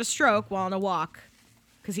drop dead of a stroke while on a walk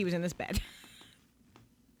because he was in his bed.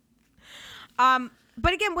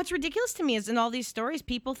 But again, what's ridiculous to me is in all these stories,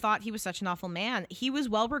 people thought he was such an awful man. He was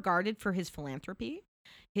well regarded for his philanthropy,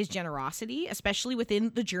 his generosity, especially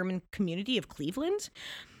within the German community of Cleveland.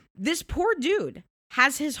 This poor dude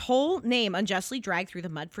has his whole name unjustly dragged through the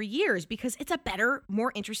mud for years because it's a better,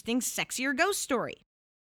 more interesting, sexier ghost story.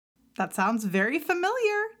 That sounds very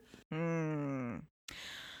familiar.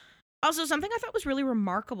 Also, something I thought was really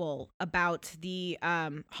remarkable about the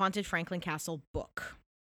Haunted Franklin Castle book.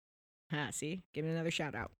 See? Give it another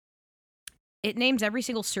shout out. It names every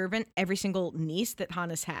single servant, every single niece that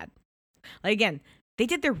Hannes had. Like, again, they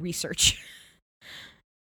did their research.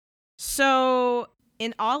 So,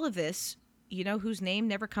 in all of this, you know whose name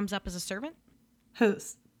never comes up as a servant?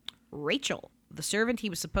 Whose? Rachel, the servant he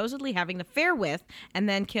was supposedly having an affair with and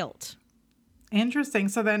then killed. Interesting.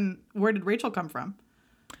 So then, where did Rachel come from?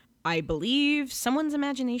 I believe someone's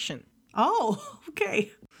imagination. Oh,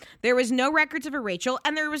 okay. There was no records of a Rachel,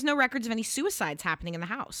 and there was no records of any suicides happening in the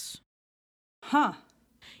house. Huh.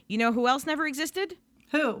 You know who else never existed?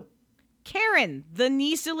 Who? Karen, the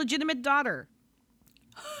niece illegitimate daughter.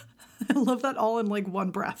 I love that all in like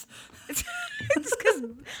one breath. It's because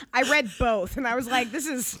I read both, and I was like, this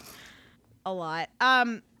is a lot.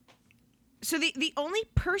 So the only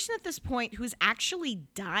person at this point who's actually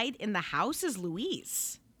died in the house is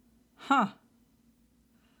Louise. Huh.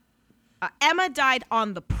 Emma died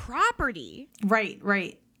on the property.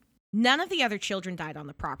 Right. None of the other children died on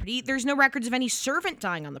the property. There's no records of any servant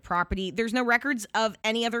dying on the property. There's no records of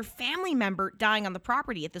any other family member dying on the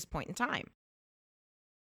property at this point in time.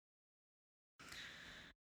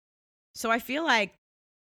 So I feel like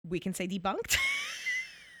we can say debunked.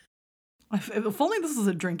 If only this was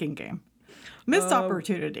a drinking game. Missed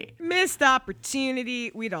opportunity. Missed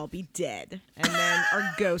opportunity. We'd all be dead. And then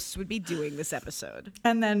our ghosts would be doing this episode.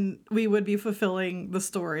 And then we would be fulfilling the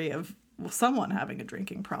story of someone having a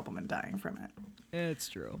drinking problem and dying from it. It's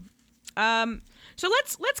true. So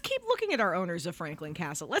let's keep looking at our owners of Franklin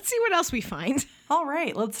Castle. Let's see what else we find. All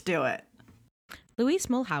right, let's do it. Louise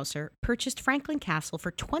Mulhauser purchased Franklin Castle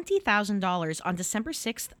for $20,000 on December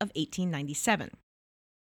 6th of 1897.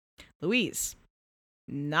 Louise,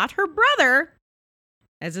 not her brother,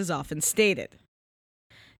 as is often stated.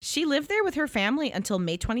 She lived there with her family until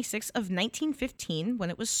May 26th of 1915 when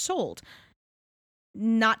it was sold.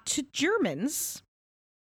 Not to Germans,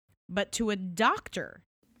 but to a doctor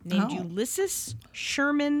named Ulysses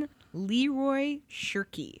Sherman Leroy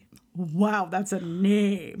Shirky. Wow, that's a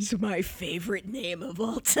name. It's my favorite name of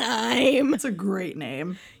all time. That's a great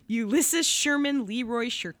name. Ulysses Sherman Leroy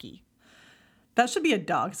Shirky. That should be a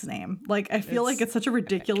dog's name. Like, I feel like it's such a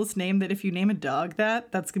ridiculous name that if you name a dog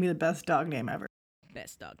that, that's going to be the best dog name ever.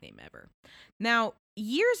 Best dog name ever. Now,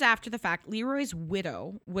 years after the fact, Leroy's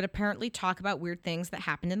widow would apparently talk about weird things that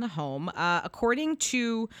happened in the home. According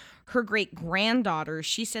to her great-granddaughter,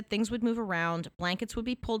 she said things would move around, blankets would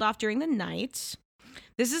be pulled off during the night.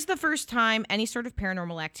 This is the first time any sort of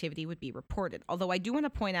paranormal activity would be reported. Although I do want to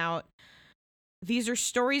point out, these are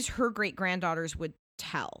stories her great-granddaughters would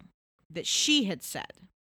tell that she had said.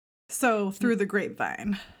 So, through the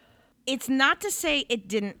grapevine. It's not to say it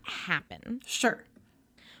didn't happen. Sure.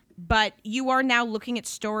 But you are now looking at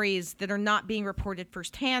stories that are not being reported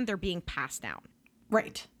firsthand. They're being passed down.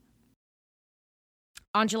 Right.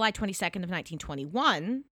 On July 22nd of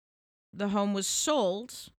 1921, the home was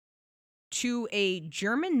sold to a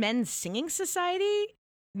German men's singing society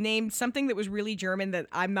named something that was really German that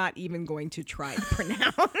I'm not even going to try to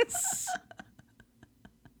pronounce.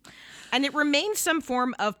 And it remained some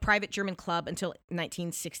form of private German club until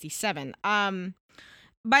 1967. By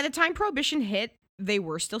the time Prohibition hit, they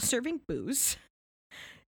were still serving booze.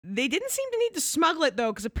 They didn't seem to need to smuggle it,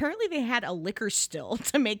 though, because apparently they had a liquor still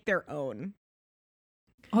to make their own.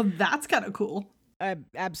 Oh, that's kind of cool.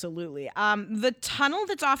 Absolutely. The tunnel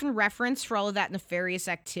that's often referenced for all of that nefarious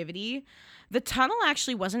activity, the tunnel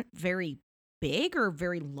actually wasn't very big or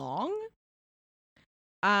very long.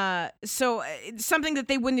 So it's something that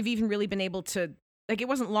they wouldn't have even really been able to, like, it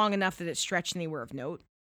wasn't long enough that it stretched anywhere of note.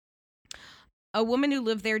 A woman who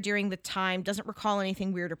lived there during the time doesn't recall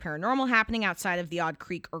anything weird or paranormal happening outside of the odd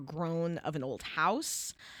creak or groan of an old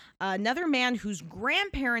house. Another man whose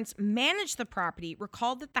grandparents managed the property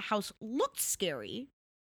recalled that the house looked scary,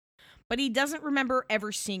 but he doesn't remember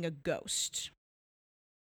ever seeing a ghost.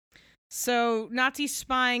 So Nazi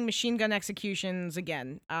spying, machine gun executions,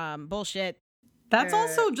 again, bullshit. That's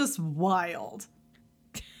also just wild.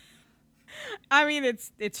 I mean,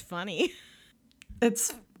 it's funny.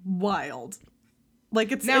 It's wild.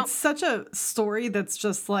 Like, it's such a story that's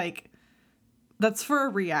just like, that's for a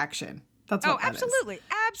reaction. That's what that absolutely. is.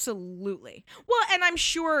 Absolutely. Well, and I'm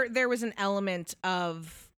sure there was an element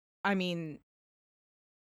of, I mean,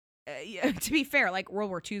 to be fair, like World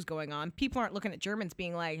War II is going on. People aren't looking at Germans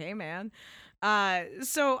being like, hey, man.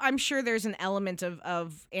 So I'm sure there's an element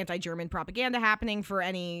of anti-German propaganda happening for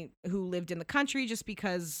any who lived in the country just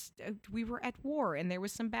because we were at war and there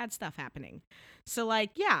was some bad stuff happening. So,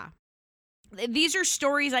 like, yeah. These are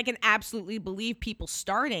stories I can absolutely believe people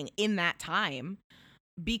starting in that time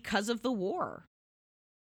because of the war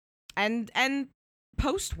and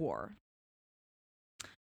post-war.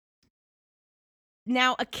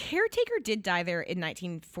 Now, a caretaker did die there in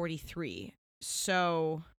 1943,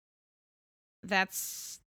 so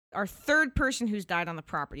that's our third person who's died on the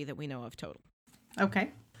property that we know of total.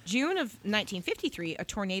 Okay. June of 1953, a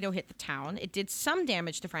tornado hit the town. It did some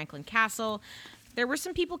damage to Franklin Castle. There were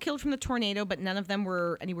some people killed from the tornado, but none of them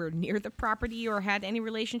were anywhere near the property or had any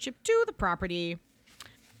relationship to the property.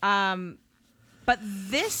 But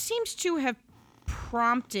this seems to have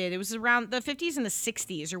prompted, it was around the 50s and the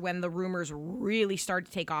 60s are when the rumors really started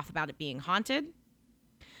to take off about it being haunted.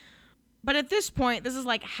 But at this point, this is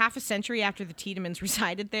like half a century after the Tiedemans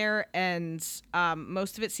resided there, and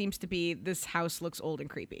most of it seems to be this house looks old and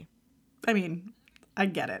creepy. I mean, I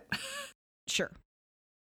get it. Sure.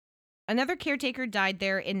 Another caretaker died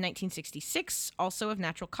there in 1966, also of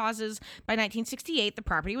natural causes. By 1968, the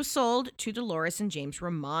property was sold to Dolores and James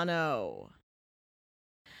Romano.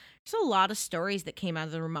 There's a lot of stories that came out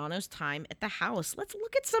of the Romano's time at the house. Let's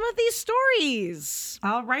look at some of these stories.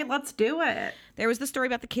 All right, let's do it. There was the story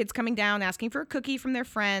about the kids coming down, asking for a cookie from their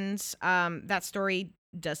friends. That story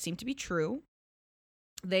does seem to be true.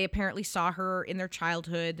 They apparently saw her in their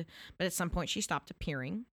childhood, but at some point she stopped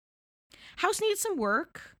appearing. House needed some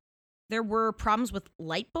work. There were problems with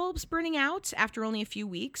light bulbs burning out after only a few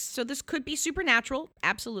weeks. So this could be supernatural.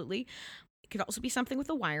 Absolutely. It could also be something with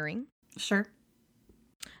the wiring. Sure.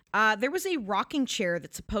 There was a rocking chair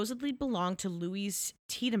that supposedly belonged to Louise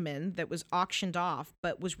Tiedemann that was auctioned off,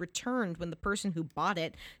 but was returned when the person who bought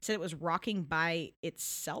it said it was rocking by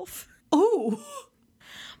itself. Oh.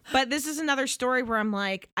 But this is another story where I'm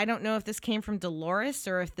like, I don't know if this came from Dolores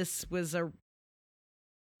or if this was a...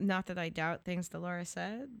 Not that I doubt things Dolores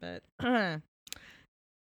said, but...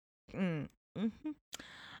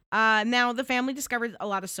 Now, the family discovered a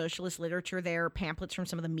lot of socialist literature there, pamphlets from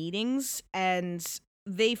some of the meetings, and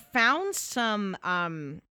they found some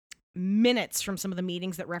minutes from some of the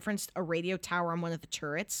meetings that referenced a radio tower on one of the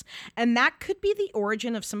turrets. And that could be the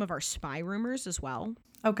origin of some of our spy rumors as well.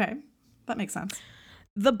 Okay, that makes sense.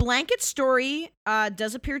 The blanket story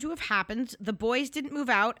does appear to have happened. The boys didn't move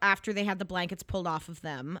out after they had the blankets pulled off of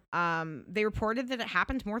them. They reported that it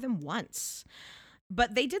happened more than once,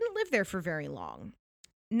 but they didn't live there for very long.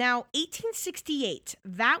 Now, 1868,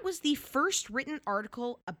 that was the first written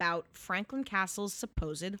article about Franklin Castle's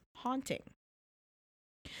supposed haunting.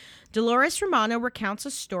 Dolores Romano recounts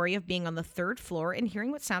a story of being on the 3rd floor and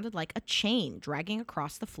hearing what sounded like a chain dragging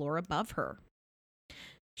across the floor above her.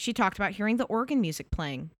 She talked about hearing the organ music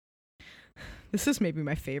playing. This is maybe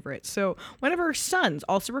my favorite. So, one of her sons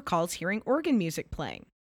also recalls hearing organ music playing.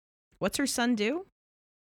 What's her son do?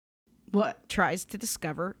 What? Tries to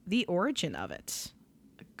discover the origin of it.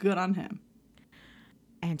 Good on him.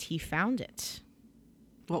 And he found it.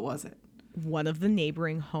 What was it? One of the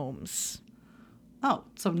neighboring homes. Oh,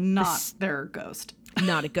 so not their ghost.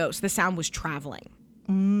 Not a ghost. The sound was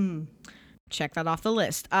traveling. Check that off the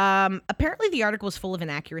list. Apparently, the article was full of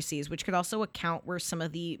inaccuracies, which could also account where some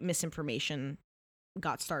of the misinformation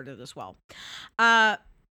got started as well.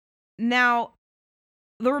 Now,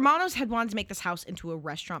 the Romanos had wanted to make this house into a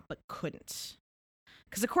restaurant, but couldn't.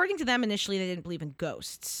 Because according to them, initially, they didn't believe in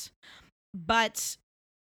ghosts. But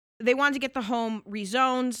they wanted to get the home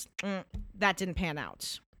rezoned. That didn't pan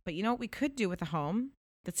out. But you know what we could do with a home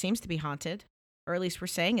that seems to be haunted? Or at least we're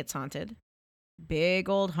saying it's haunted. Big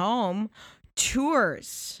old home.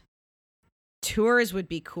 Tours. Tours would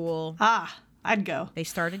be cool. I'd go. They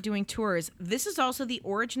started doing tours. This is also the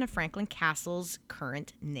origin of Franklin Castle's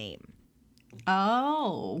current name.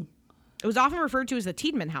 Oh. It was often referred to as the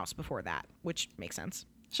Tiedemann house before that, which makes sense.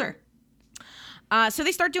 Sure. So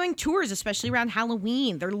they start doing tours, especially around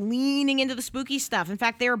Halloween. They're leaning into the spooky stuff. In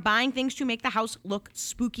fact, they're buying things to make the house look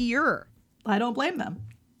spookier. I don't blame them.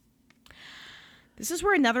 This is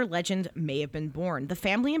where another legend may have been born. The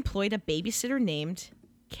family employed a babysitter named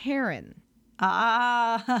Karen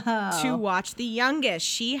to watch the youngest.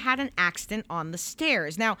 She had an accident on the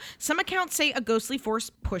stairs. Now, some accounts say a ghostly force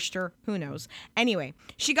pushed her. Who knows? Anyway,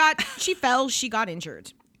 she fell, she got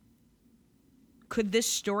injured. Could this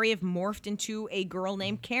story have morphed into a girl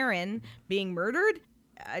named Karen being murdered?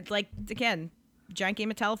 Again, giant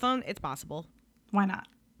game of telephone, it's possible. Why not?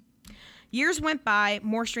 Years went by,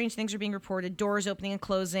 more strange things are being reported, doors opening and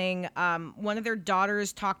closing. One of their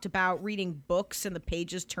daughters talked about reading books and the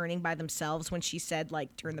pages turning by themselves when she said,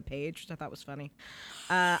 turn the page, which I thought was funny.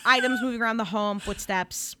 Items moving around the home,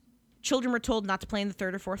 footsteps. Children were told not to play on the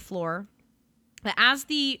 3rd or 4th floor. But as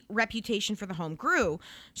the reputation for the home grew,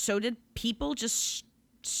 so did people just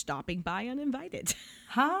stopping by uninvited.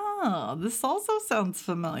 This also sounds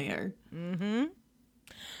familiar. Mm-hmm.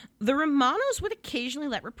 The Romanos would occasionally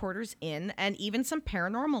let reporters in, and even some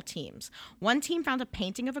paranormal teams. One team found a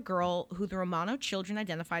painting of a girl who the Romano children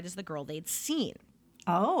identified as the girl they'd seen.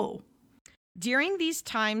 Oh. During these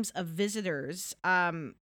times of visitors,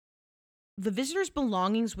 the visitors'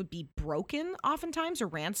 belongings would be broken oftentimes or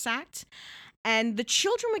ransacked, and the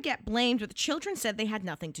children would get blamed, but the children said they had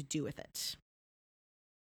nothing to do with it.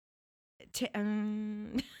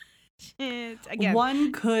 Again,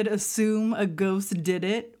 one could assume a ghost did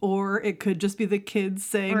it, or it could just be the kids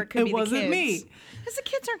saying it wasn't me. Because the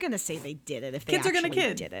kids aren't going to say they did it if they kids are gonna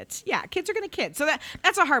kid. Did it. Yeah, kids are going to kid. So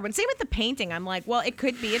that's a hard one. Same with the painting. I'm like, well, it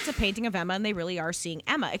could be it's a painting of Emma and they really are seeing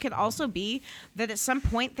Emma. It could also be that at some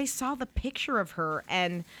point they saw the picture of her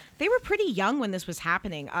and they were pretty young when this was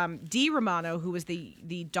happening. Dee Romano, who was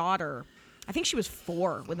the daughter, I think she was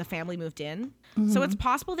 4 when the family moved in. Mm-hmm. So it's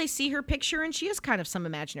possible they see her picture and she is kind of some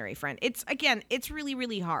imaginary friend. It's really,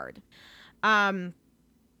 really hard.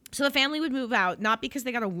 So the family would move out, not because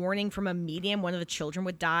they got a warning from a medium, one of the children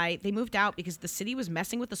would die. They moved out because the city was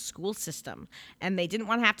messing with the school system and they didn't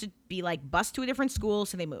want to have to be bused to a different school,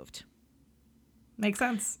 so they moved. Makes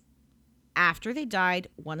sense. After they died,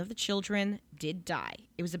 one of the children did die.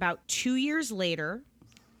 It was about 2 years later,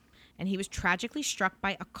 and he was tragically struck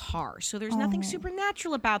by a car. So there's nothing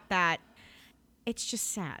supernatural about that. It's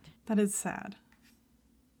just sad. That is sad.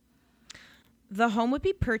 The home would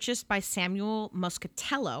be purchased by Samuel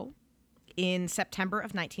Muscatello in September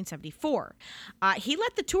of 1974. He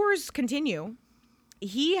let the tours continue.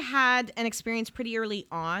 He had an experience pretty early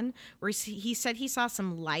on where he said he saw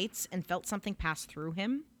some lights and felt something pass through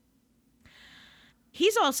him.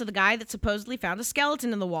 He's also the guy that supposedly found a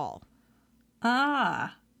skeleton in the wall.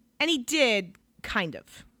 Ah. And he did, kind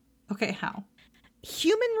of. Okay, how?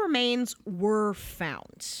 Human remains were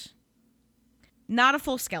found. Not a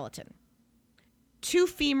full skeleton. 2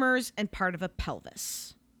 femurs and part of a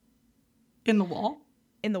pelvis. In the wall?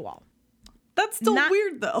 In the wall. That's still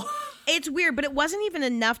weird, though. It's weird, but it wasn't even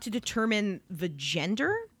enough to determine the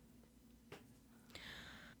gender.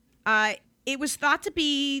 It was thought to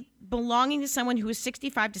be belonging to someone who was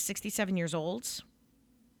 65 to 67 years old.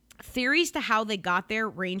 Theories to how they got there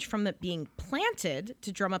range from it being planted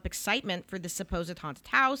to drum up excitement for the supposed haunted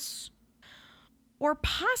house, or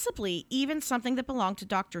possibly even something that belonged to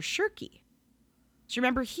Dr. Shirky. So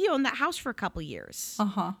remember, he owned that house for a couple years.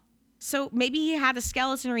 Uh-huh. So maybe he had a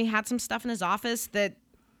skeleton, or he had some stuff in his office that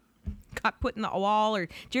got put in the wall, or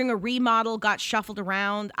during a remodel got shuffled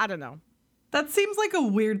around. I don't know. That seems like a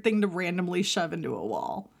weird thing to randomly shove into a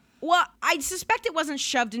wall. Well, I suspect it wasn't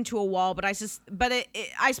shoved into a wall, but I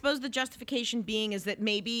suppose the justification being is that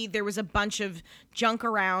maybe there was a bunch of junk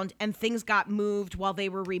around and things got moved while they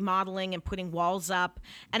were remodeling and putting walls up,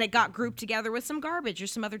 and it got grouped together with some garbage or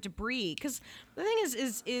some other debris. Because the thing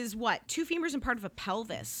is what? 2 femurs and part of a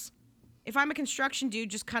pelvis. If I'm a construction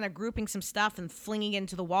dude just kind of grouping some stuff and flinging it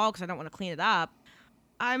into the wall because I don't want to clean it up,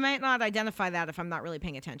 I might not identify that if I'm not really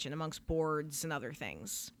paying attention amongst boards and other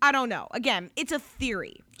things. I don't know. Again, it's a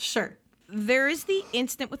theory. Sure. There is the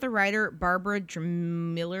incident with the writer Barbara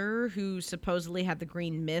Miller, who supposedly had the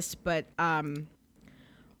green mist, but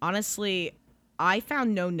honestly, I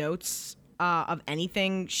found no notes of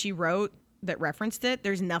anything she wrote that referenced it.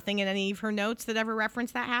 There's nothing in any of her notes that ever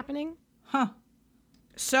referenced that happening. Huh.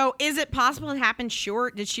 So is it possible it happened?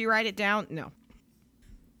 Sure. Did she write it down? No.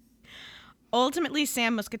 Ultimately,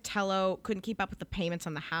 Sam Muscatello couldn't keep up with the payments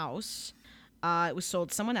on the house. It was sold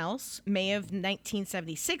to someone else. May of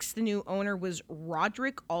 1976, the new owner was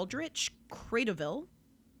Roderick Aldrich Cradoville,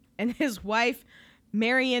 and his wife,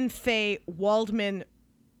 Marion Faye Waldman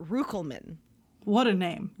Ruckelman. What a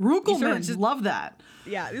name. Ruckelman. Love that.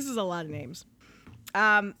 Yeah, this is a lot of names.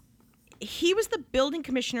 He was the building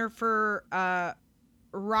commissioner for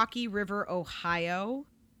Rocky River, Ohio.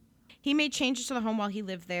 He made changes to the home while he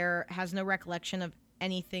lived there, has no recollection of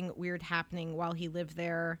anything weird happening while he lived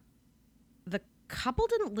there. The couple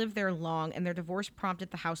didn't live there long, and their divorce prompted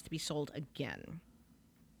the house to be sold again.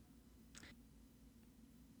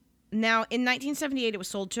 Now, in 1978, it was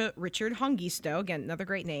sold to Richard Hongisto. Again, another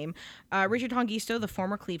great name. Richard Hongisto, the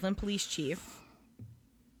former Cleveland police chief.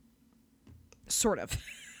 Sort of.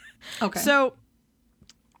 Okay. So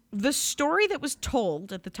the story that was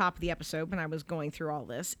told at the top of the episode when I was going through all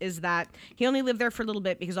this is that he only lived there for a little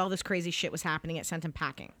bit because all this crazy shit was happening. It sent him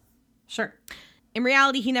packing. Sure. In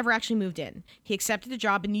reality, he never actually moved in. He accepted a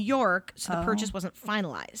job in New York, so the purchase wasn't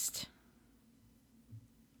finalized.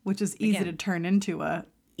 Which is easy to turn into a...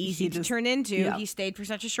 Yeah. He stayed for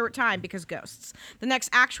such a short time because ghosts. The next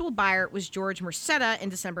actual buyer was George Merceda in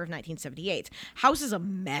December of 1978. House is a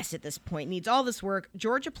mess at this point, needs all this work.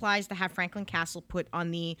 George applies to have Franklin Castle put on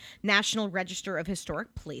the National Register of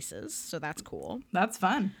Historic Places, so that's cool. That's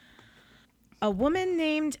fun. A woman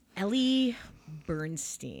named Ellie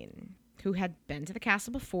Bernstein, who had been to the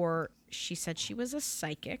castle before, she said she was a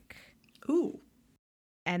psychic. Ooh.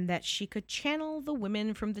 And that she could channel the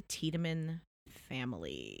women from the Tiedemann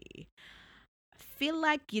family. I feel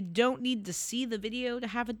like you don't need to see the video to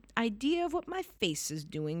have an idea of what my face is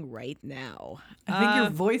doing right now. I think your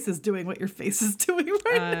voice is doing what your face is doing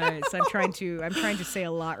right now. So I'm trying to say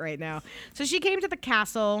a lot right now. So she came to the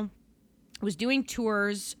castle, was doing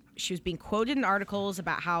tours. She was being quoted in articles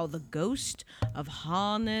about how the ghost of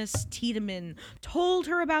Hannes Tiedemann told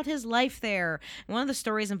her about his life there. And one of the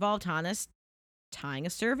stories involved Hannes tying a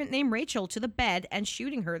servant named Rachel to the bed and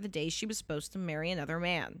shooting her the day she was supposed to marry another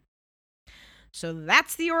man. So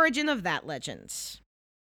that's the origin of that legend.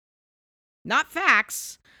 Not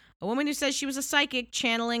facts. A woman who says she was a psychic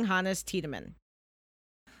channeling Hannes Tiedemann.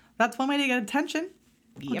 That's one way to get attention.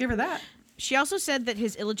 I'll give her that. She also said that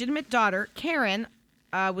his illegitimate daughter, Karen,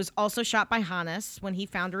 was also shot by Hannes when he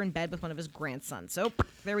found her in bed with one of his grandsons. So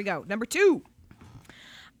there we go. Number 2.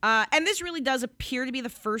 And this really does appear to be the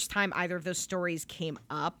first time either of those stories came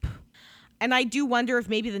up. And I do wonder if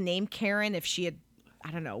maybe the name Karen, if she had, I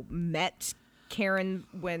don't know, met Karen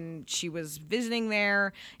when she was visiting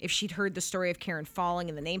there, if she'd heard the story of Karen falling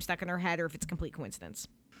and the name stuck in her head, or if it's complete coincidence.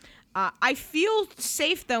 I feel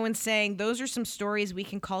safe, though, in saying those are some stories we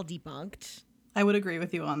can call debunked. I would agree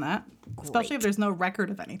with you on that. Great. Especially if there's no record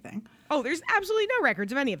of anything. Oh, there's absolutely no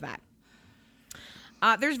records of any of that.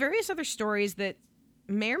 There's various other stories that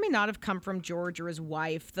may or may not have come from George or his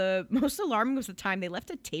wife. The most alarming was the time they left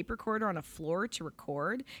a tape recorder on a floor to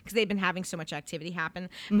record because they'd been having so much activity happen.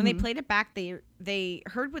 Mm-hmm. When they played it back, they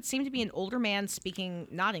heard what seemed to be an older man speaking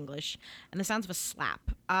not English and the sounds of a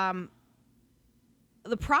slap.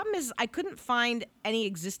 The problem is I couldn't find any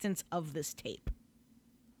existence of this tape.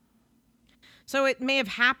 So it may have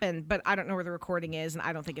happened, but I don't know where the recording is, and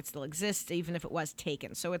I don't think it still exists, even if it was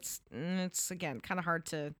taken. So it's again, kind of hard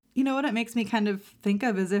to... You know what it makes me kind of think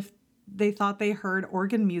of is if they thought they heard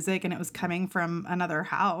organ music and it was coming from another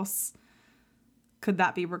house. Could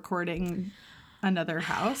that be recording another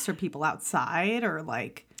house or people outside or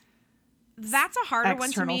like... That's a harder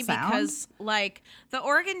one to me sound? Because, like, the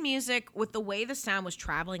organ music, with the way the sound was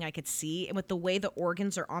traveling, I could see, and with the way the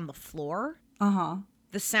organs are on the floor...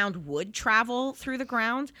 the sound would travel through the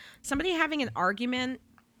ground. Somebody having an argument,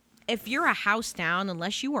 if you're a house down,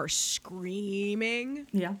 unless you are screaming,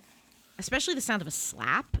 yeah, especially the sound of a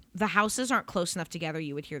slap, the houses aren't close enough together,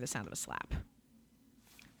 you would hear the sound of a slap.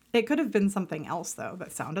 It could have been something else, though,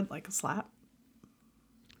 that sounded like a slap.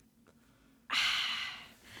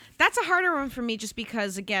 That's a harder one for me just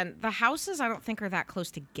because, again, the houses I don't think are that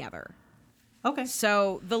close together. Okay.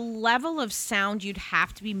 So the level of sound you'd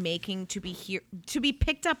have to be making to be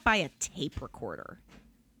picked up by a tape recorder.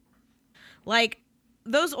 Like,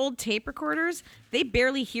 those old tape recorders, they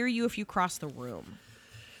barely hear you if you cross the room.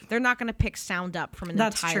 They're not going to pick sound up from an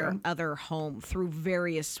entire other home through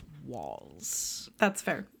various walls. That's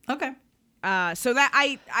fair. Okay. So that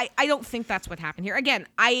I don't think that's what happened here. Again,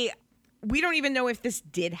 we don't even know if this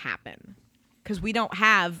did happen because we don't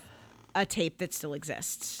have a tape that still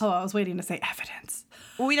exists. Oh, I was waiting to say evidence.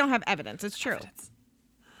 Well, we don't have evidence. It's true. Evidence.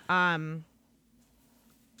 And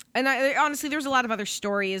honestly, there's a lot of other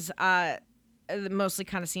stories that mostly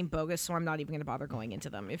kind of seem bogus, so I'm not even going to bother going into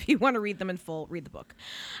them. If you want to read them in full, read the book.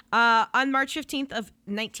 On March 15th of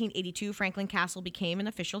 1982, Franklin Castle became an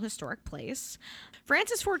official historic place.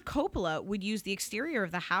 Francis Ford Coppola would use the exterior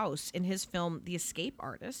of the house in his film The Escape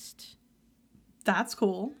Artist. That's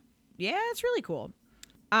cool. Yeah, it's really cool.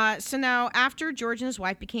 So now, after George and his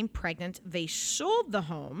wife became pregnant, they sold the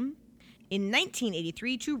home in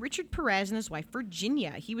 1983 to Richard Perez and his wife,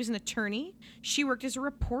 Virginia. He was an attorney. She worked as a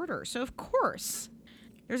reporter. So, of course,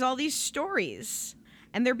 there's all these stories.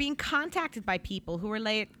 And they're being contacted by people who are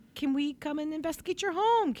like, can we come and investigate your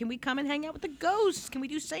home? Can we come and hang out with the ghosts? Can we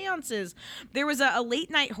do seances? There was a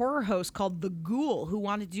late-night horror host called The Ghoul who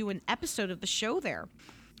wanted to do an episode of the show there.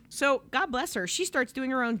 So, God bless her, she starts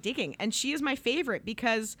doing her own digging, and she is my favorite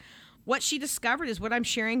because what she discovered is what I'm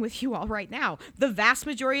sharing with you all right now. The vast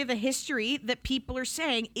majority of the history that people are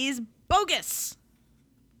saying is bogus.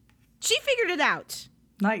 She figured it out.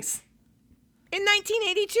 Nice. In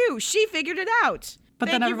 1982, she figured it out. But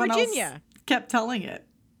Thank then you, everyone Virginia. else kept telling it.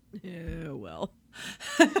 Yeah, well.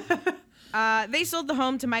 They sold the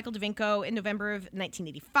home to Michael DeVinco in November of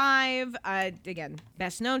 1985. Again,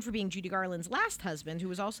 best known for being Judy Garland's last husband, who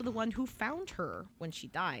was also the one who found her when she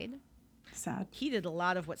died. Sad. He did a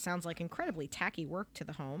lot of what sounds like incredibly tacky work to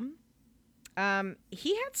the home.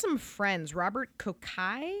 He had some friends, Robert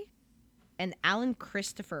Kokai and Alan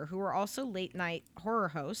Christopher, who were also late-night horror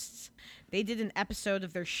hosts. They did an episode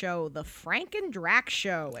of their show, The Frank and Drac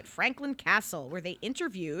Show, at Franklin Castle, where they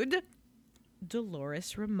interviewed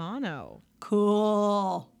Dolores Romano.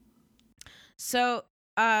 Cool. So,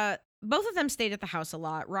 both of them stayed at the house a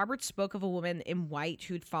lot. Robert spoke of a woman in white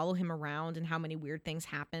who'd follow him around and how many weird things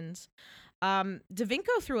happened.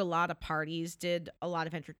 DeVinco threw a lot of parties, did a lot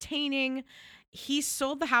of entertaining. He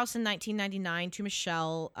sold the house in 1999 to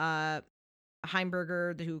Michelle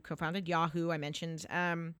Heimberger, who co-founded Yahoo, I mentioned.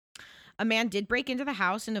 A man did break into the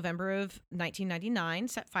house in November of 1999,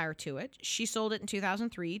 set fire to it. She sold it in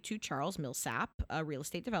 2003 to Charles Millsap, a real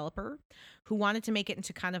estate developer, who wanted to make it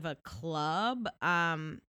into kind of a club,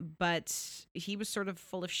 but he was sort of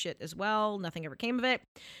full of shit as well. Nothing ever came of it.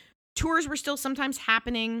 Tours were still sometimes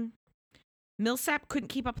happening. Millsap couldn't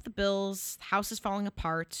keep up with the bills. The house is falling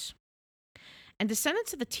apart. And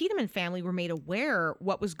descendants of the Tiedemann family were made aware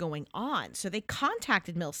what was going on. So they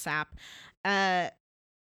contacted Millsap.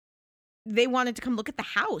 They wanted to come look at the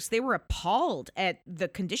house. They were appalled at the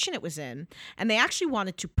condition it was in, and they actually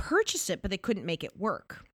wanted to purchase it, but they couldn't make it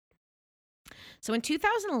work. So in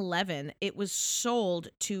 2011, it was sold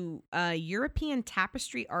to European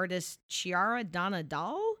tapestry artist Chiara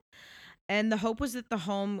Donadal, and the hope was that the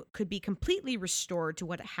home could be completely restored to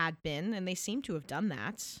what it had been, and they seem to have done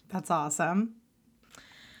that. That's awesome.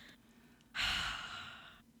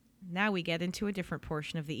 Now we get into a different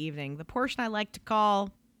portion of the evening, the portion I like to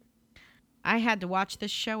call I had to watch this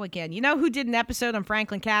show again. You know who did an episode on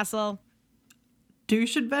Franklin Castle?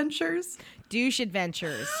 Douche Adventures? Douche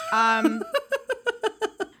Adventures. I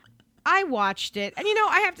watched it. And,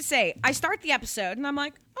 I have to say, I start the episode and I'm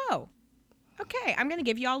like, oh, okay, I'm going to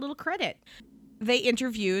give you all a little credit. They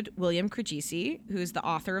interviewed William Kragisi, who's the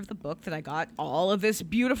author of the book that I got all of this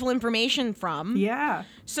beautiful information from. Yeah.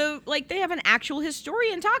 So, they have an actual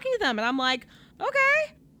historian talking to them. And I'm like,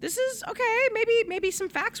 okay, this is okay. Maybe some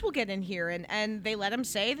facts will get in here. And they let him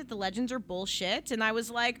say that the legends are bullshit. And I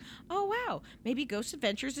was like, oh, wow. Maybe Ghost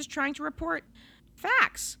Adventures is trying to report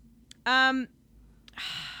facts.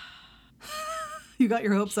 You got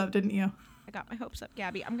your hopes up, didn't you? I got my hopes up,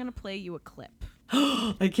 Gabby. I'm going to play you a clip.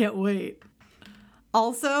 I can't wait.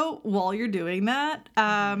 Also, while you're doing that,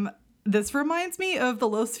 this reminds me of the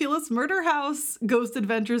Los Feliz Murder House Ghost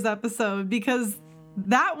Adventures episode, because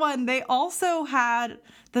that one, they also had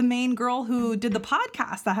the main girl who did the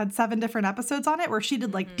podcast that had 7 different episodes on it where she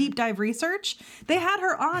did like deep dive research. They had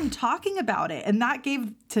her on talking about it. And that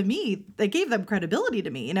gave them credibility to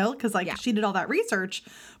me, you know, because like she did all that research,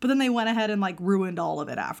 but then they went ahead and like ruined all of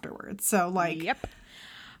it afterwards. So like, yep.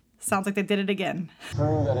 Sounds like they did it again.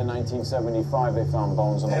 True that in 1975 they found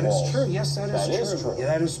bones on the walls. That is true. Yes, that is true. Yeah,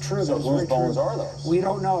 that is true. So whose bones are those? We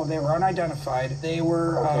don't know. They were unidentified. They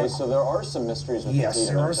were. Okay, so there are some mysteries with the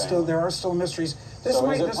Tiedemann family. There are still mysteries. Is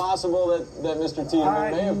it possible that Mr.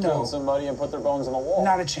 Tiedemann may have killed somebody and put their bones on the wall?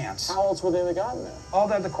 Not a chance. How else would they have gotten there? All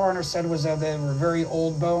that the coroner said was that they were very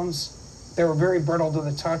old bones. They were very brittle to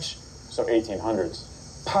the touch. So 1800s.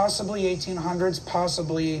 Possibly 1800s,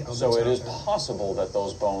 possibly. So it is possible that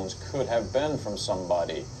those bones could have been from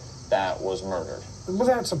somebody that was murdered. Well,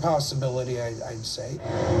 that's a possibility, I'd say.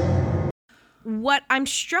 What I'm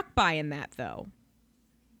struck by in that, though,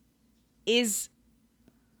 is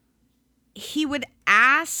he would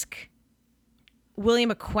ask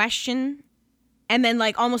William a question and then,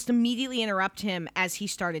 like, almost immediately interrupt him as he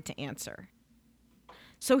started to answer.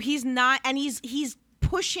 So he's not, and he's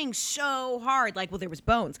pushing so hard, like, well, there was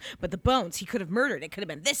bones, but the bones, he could have murdered. It could have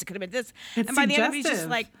been this, it could have been this. It's and by the end of it, he's suggestive. just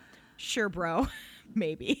like, sure, bro,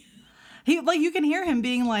 maybe. He, like, you can hear him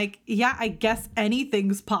being like, yeah, I guess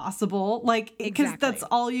anything's possible. Like, because Exactly. that's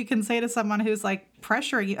all you can say to someone who's, like,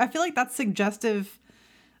 pressuring you. I feel like that's suggestive,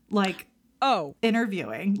 like,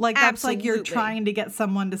 interviewing. Like, that's like you're trying to get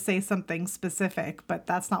someone to say something specific, but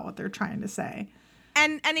that's not what they're trying to say.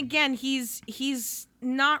 And again, he's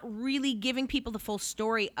not really giving people the full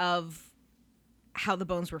story of how the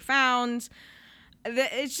bones were found.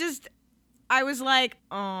 It's just, I was like,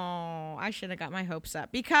 oh, I should have got my hopes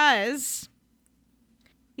up, because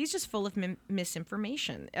he's just full of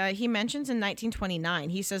misinformation. He mentions in 1929,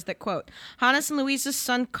 he says that, quote, Hannes and Louise's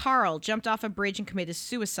son Carl jumped off a bridge and committed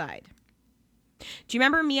suicide. Do you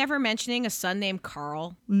remember me ever mentioning a son named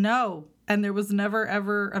Carl? No, and there was never,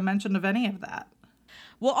 ever a mention of any of that.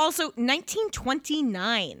 Well, also,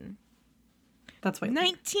 1929. That's way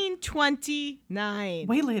 1929.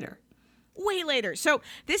 Way later. Way later. So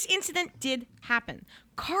this incident did happen.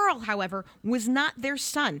 Carl, however, was not their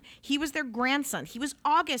son. He was their grandson. He was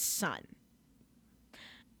August's son.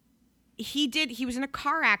 He was in a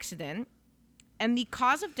car accident, and the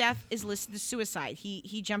cause of death is listed as suicide.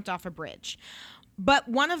 He jumped off a bridge. But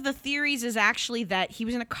one of the theories is actually that he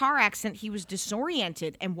was in a car accident, he was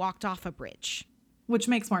disoriented and walked off a bridge. Which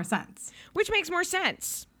makes more sense.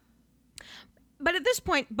 But at this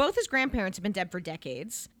point, both his grandparents have been dead for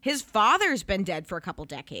decades. His father's been dead for a couple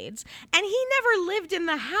decades. And he never lived in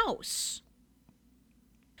the house.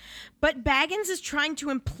 But Baggins is trying to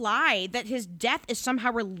imply that his death is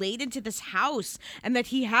somehow related to this house and that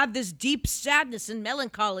he had this deep sadness and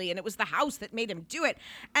melancholy and it was the house that made him do it.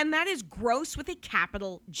 And that is gross with a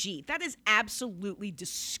capital G. That is absolutely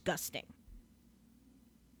disgusting.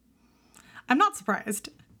 I'm not surprised.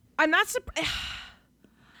 I'm not surprised.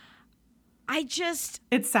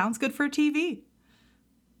 It sounds good for TV.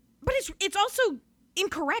 But it's also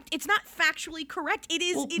incorrect. It's not factually correct. It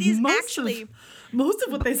is Most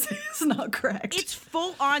of what they say is not correct. It's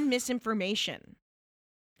full on misinformation.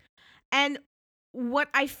 And what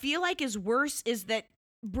I feel like is worse is that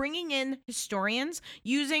bringing in historians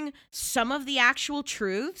using some of the actual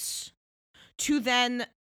truths to then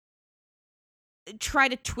try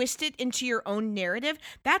to twist it into your own narrative,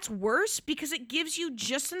 that's worse because it gives you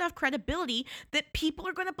just enough credibility that people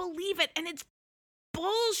are going to believe it, and it's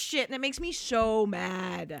bullshit, and it makes me so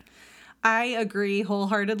mad. I agree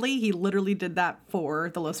wholeheartedly. He literally did that for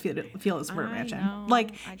the Los Feliz Murder Mansion.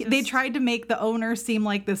 They tried to make the owner seem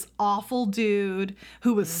like this awful dude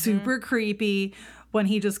who was super creepy when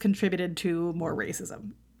he just contributed to more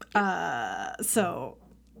racism. So,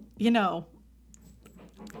 you know,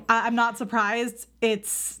 I'm not surprised. It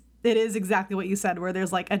is exactly what you said, where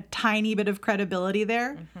there's like a tiny bit of credibility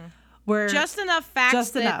there. Where just enough facts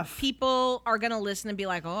that people are going to listen and be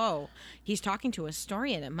like, oh, he's talking to a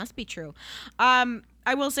historian. It must be true.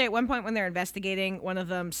 I will say at one point when they're investigating, one of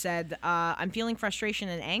them said, I'm feeling frustration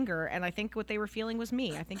and anger. And I think what they were feeling was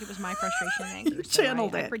me. I think it was my frustration and anger. You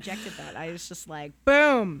channeled it. I projected that. I was just like,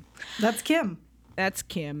 boom. That's Kim. That's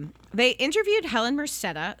Kim. They interviewed Helen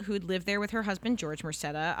Merceda, who'd lived there with her husband, George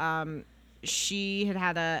Merceda. She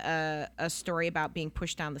had a story about being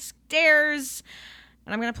pushed down the stairs.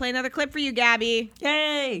 And I'm going to play another clip for you, Gabby.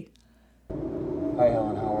 Yay! Hi,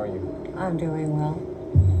 Helen. How are you? I'm doing well.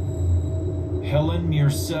 Helen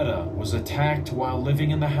Merceda was attacked while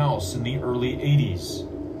living in the house in the early 80s.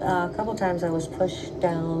 A couple times I was pushed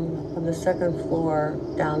down from the second floor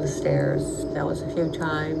down the stairs. That was a few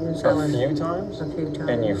times. A few times? A few times.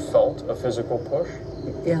 And you felt a physical push?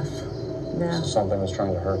 Yes. Yeah. So something was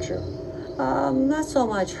trying to hurt you. Not so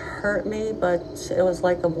much hurt me, but it was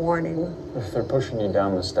like a warning. If they're pushing you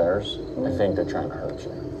down the stairs, I think they're trying to hurt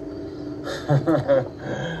you.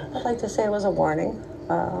 I'd like to say it was a warning.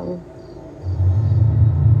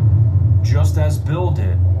 Just as Bill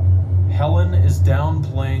did, Helen is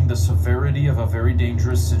downplaying the severity of a very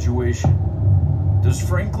dangerous situation. Does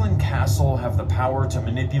Franklin Castle have the power to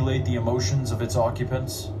manipulate the emotions of its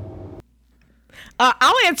occupants?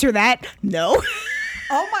 I'll answer that. No.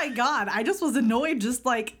 Oh my God. I just was annoyed. Just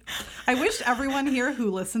like, I wish everyone here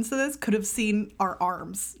who listens to this could have seen our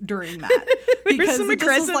arms during that. Because some it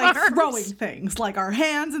just was aggressive like arms. throwing things, like our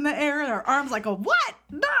hands in the air and our arms like, what?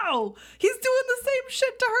 No. He's doing the same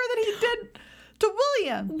shit to her that he did to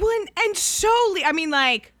William. And so, I mean,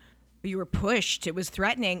 like, you were pushed. It was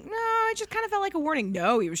threatening. No, it just kind of felt like a warning.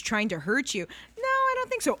 No, he was trying to hurt you. No, I don't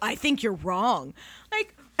think so. I think you're wrong.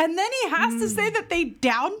 Like, And then he has to say that they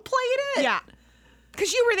downplayed it. yeah.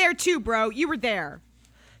 Because you were there too, bro. You were there.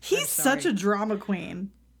 He's such a drama queen.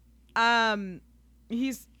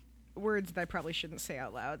 He's words that I probably shouldn't say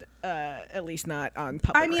out loud. At least not on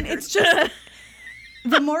public I mean, record. it's just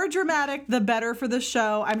the more dramatic, the better for the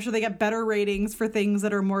show. I'm sure they get better ratings for things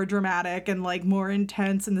that are more dramatic and like more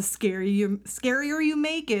intense. And the scarier you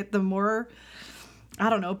make it, the more, I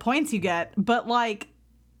don't know, points you get. But like,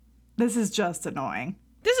 this is just annoying.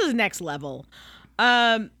 This is next level.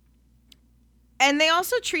 And they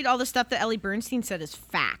also treat all the stuff that Ellie Bernstein said as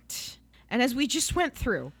fact. And as we just went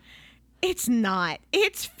through, it's not.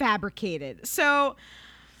 It's fabricated. So,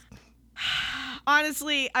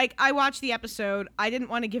 honestly, I watched the episode. I didn't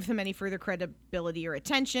want to give them any further credibility or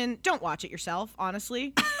attention. Don't watch it yourself,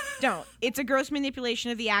 honestly. Don't. It's a gross manipulation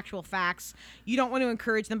of the actual facts. You don't want to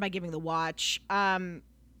encourage them by giving the watch.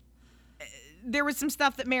 There was some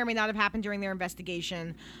stuff that may or may not have happened during their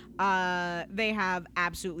investigation. They have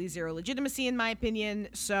absolutely zero legitimacy, in my opinion.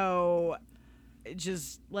 So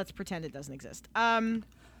just let's pretend it doesn't exist.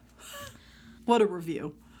 What a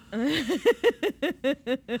review.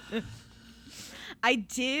 I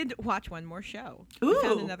did watch one more show. Ooh. I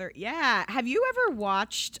found another. Yeah. Have you ever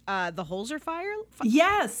watched the Holzer file?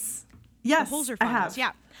 Yes. Yes. The Holzer I files. have.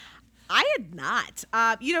 Yeah. I had not.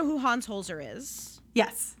 You know who Hans Holzer is?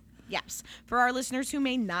 Yes. Yes. For our listeners who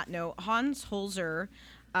may not know, Hans Holzer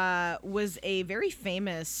was a very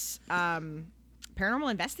famous paranormal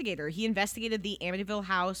investigator. He investigated the Amityville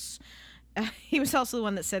house. He was also the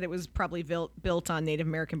one that said it was probably built on Native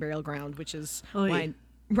American burial ground, which is why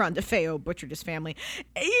Ron DeFeo butchered his family.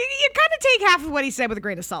 You kind of take half of what he said with a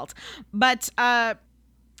grain of salt. But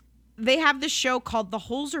they have this show called The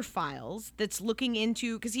Holzer Files that's looking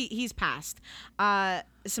into, because he's passed,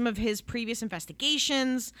 some of his previous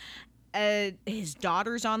investigations. His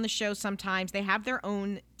daughter's on the show sometimes. They have their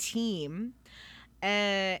own team.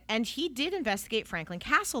 And he did investigate Franklin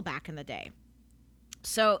Castle back in the day.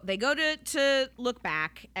 So they go to look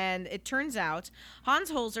back, and it turns out Hans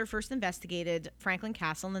Holzer first investigated Franklin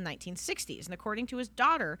Castle in the 1960s. And according to his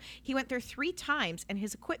daughter, he went there 3 times, and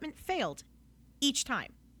his equipment failed each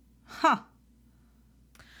time. Huh.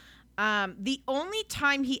 The only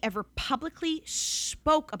time he ever publicly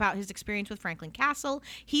spoke about his experience with Franklin Castle,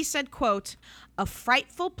 he said, quote, "a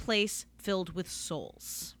frightful place filled with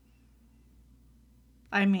souls."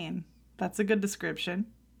 I mean, that's a good description.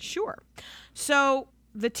 Sure. So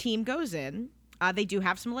the team goes in. They do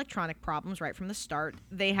have some electronic problems right from the start.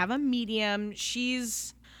 They have a medium.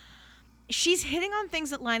 She's hitting on things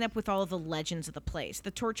that line up with all of the legends of the place. The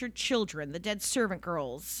tortured children, the dead servant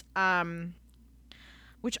girls,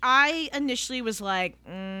 which I initially was like,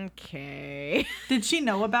 okay. Did she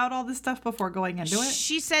know about all this stuff before going into it?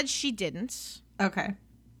 She said she didn't. Okay.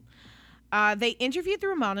 They interviewed the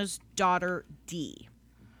Romano's daughter, Dee.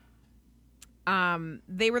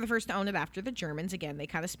 They were the first to own it after the Germans. Again, they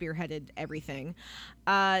kind of spearheaded everything.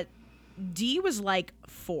 Dee was like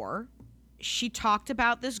 4. She talked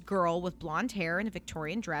about this girl with blonde hair and a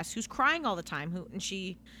Victorian dress who's crying all the time. And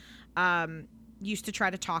she used to try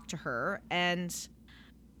to talk to her. And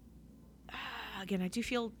again, I do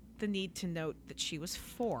feel the need to note that she was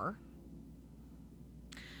 4.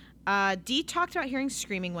 Dee talked about hearing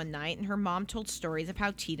screaming one night, and her mom told stories of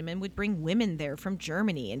how Tiedemann would bring women there from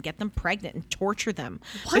Germany and get them pregnant and torture them.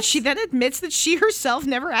 What? But she then admits that she herself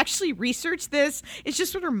never actually researched this. It's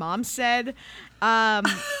just what her mom said. And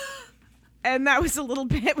that was a little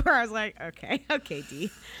bit where I was like, okay,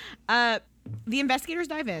 Dee. The investigators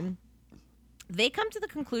dive in. They come to the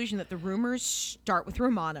conclusion that the rumors start with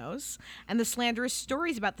Romanos, and the slanderous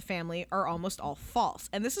stories about the family are almost all false.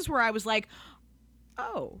 And this is where I was like,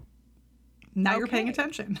 oh. Now you're Okay. paying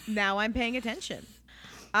attention. Now I'm paying attention.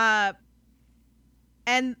 And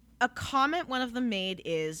a comment one of them made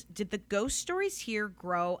is, did the ghost stories here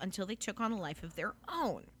grow until they took on a life of their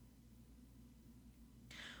own?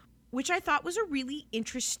 Which I thought was a really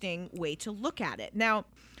interesting way to look at it. Now,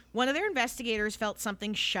 one of their investigators felt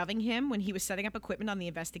something shoving him when he was setting up equipment on the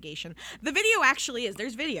investigation. The video actually is.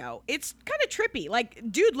 There's video. It's kind of trippy.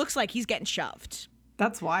 Like, dude looks like he's getting shoved.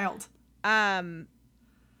 That's wild.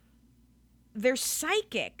 Their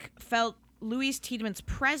psychic felt Louise Tiedemann's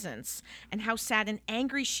presence and how sad and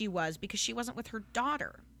angry she was because she wasn't with her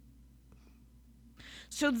daughter.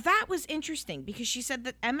 So that was interesting because she said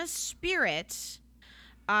that Emma's spirit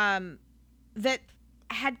that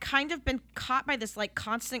had kind of been caught by this like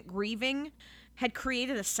constant grieving had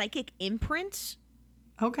created a psychic imprint.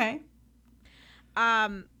 Okay.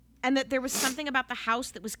 And that there was something about the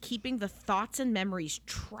house that was keeping the thoughts and memories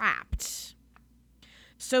trapped.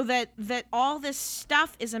 So that all this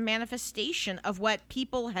stuff is a manifestation of what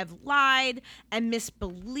people have lied and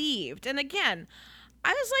misbelieved. And again,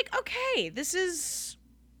 I was like, okay, this is...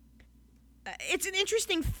 it's an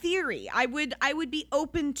interesting theory. I would be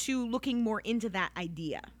open to looking more into that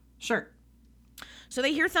idea. Sure. So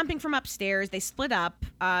they hear thumping from upstairs. They split up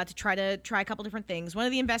to try a couple different things. One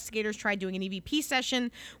of the investigators tried doing an EVP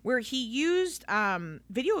session where he used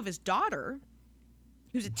video of his daughter,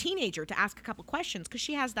 who's a teenager, to ask a couple questions because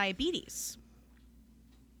she has diabetes.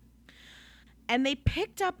 And they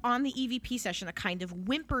picked up on the EVP session a kind of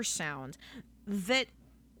whimper sound that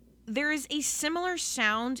there is a similar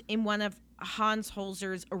sound in one of Hans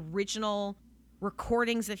Holzer's original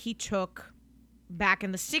recordings that he took back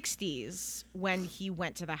in the 60s when he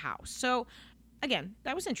went to the house. So, again,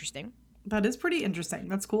 that was interesting. That is pretty interesting.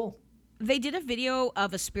 That's cool. They did a video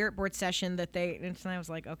of a spirit board session that and I was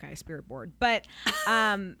like, okay, spirit board. But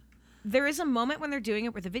there is a moment when they're doing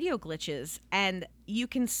it where the video glitches, and you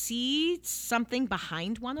can see something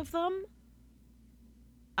behind one of them.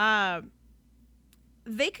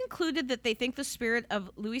 They concluded that they think the spirit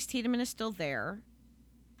of Louise Tiedemann is still there,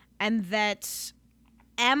 and that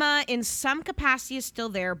Emma, in some capacity, is still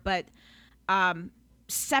there, but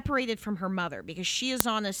separated from her mother because she is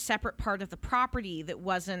on a separate part of the property that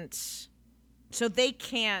wasn't... So they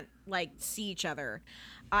can't, like, see each other.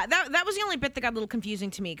 That was the only bit that got a little confusing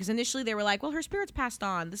to me because initially they were like, well, her spirit's passed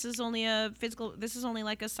on. This is only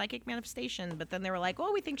like a psychic manifestation. But then they were like,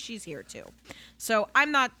 well, we think she's here too. So I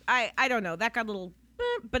don't know. That got a little...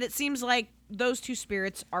 But it seems like those two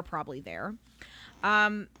spirits are probably there.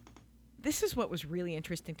 This is what was really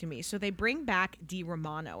interesting to me. So they bring back Di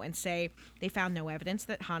Romano and say they found no evidence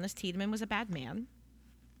that Hannes Tiedemann was a bad man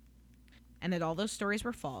and that all those stories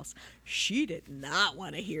were false. She did not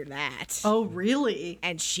want to hear that. Oh, really?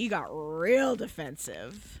 And she got real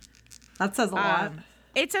defensive. That says a lot.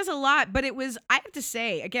 It says a lot, but it was, I have to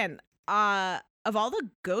say, again, of all the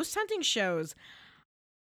ghost hunting shows,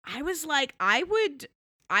 I was like, I would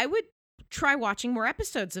try watching more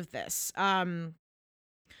episodes of this.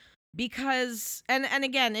 Because, and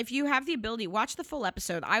again, if you have the ability, watch the full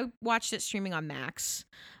episode. I watched it streaming on Max.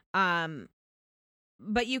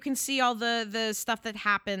 But you can see all the stuff that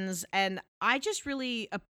happens, and I just really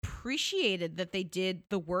appreciated that they did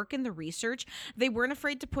the work and the research. They weren't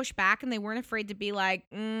afraid to push back, and they weren't afraid to be like,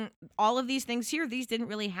 all of these things here, these didn't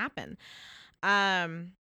really happen.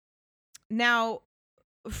 Now,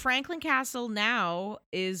 Franklin Castle now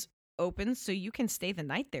is open, so you can stay the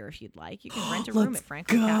night there if you'd like. You can rent a room at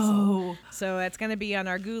Franklin Castle. So that's going to be on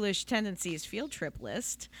our Ghoulish Tendencies field trip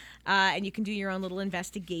list, and you can do your own little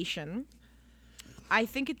investigation. I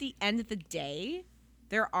think at the end of the day,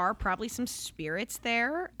 there are probably some spirits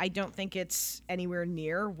there. I don't think it's anywhere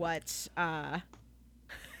near what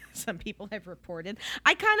some people have reported.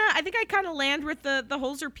 I think I kind of land with the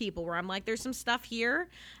Holzer people, where I'm like, there's some stuff here,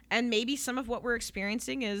 and maybe some of what we're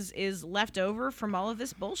experiencing is left over from all of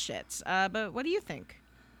this bullshit. But what do you think?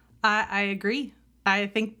 I agree. I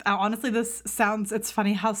think, honestly, it's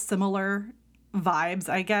funny how similar vibes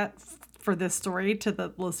I get for this story to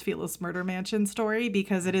the Los Feliz Murder Mansion story,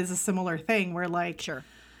 because it is a similar thing where, like, Sure,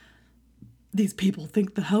 these people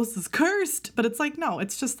think the house is cursed, but it's like, no,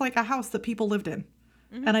 it's just like a house that people lived in.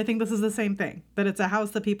 And I think this is the same thing, that it's a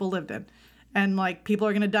house that people lived in. And like people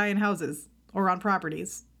are going to die in houses or on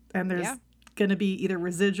properties. And there's going to be either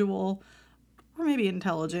residual or maybe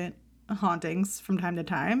intelligent hauntings from time to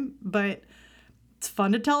time. But it's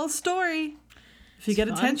fun to tell a story. If you get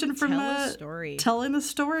attention from telling the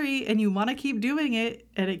story and you want to keep doing it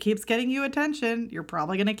and it keeps getting you attention, you're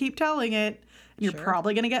probably going to keep telling it. And you're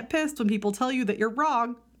probably going to get pissed when people tell you that you're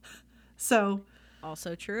wrong. So.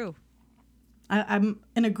 Also true. I'm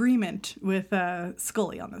in agreement with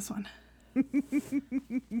Scully on this one.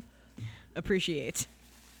 Appreciate.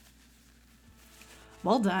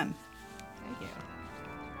 Well done. Thank you.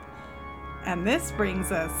 And this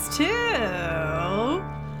brings us to...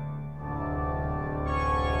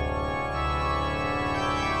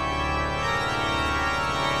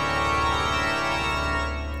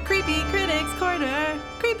 Creepy Critics Corner!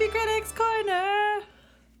 Creepy Critics Corner!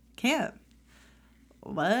 Kim,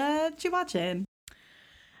 what you watching?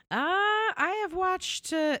 I have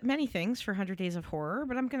watched many things for 100 Days of Horror,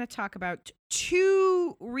 but I'm going to talk about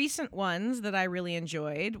two recent ones that I really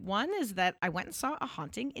enjoyed. One is that I went and saw A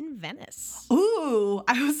Haunting in Venice. Ooh,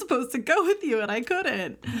 I was supposed to go with you and I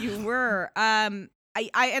couldn't. You were. I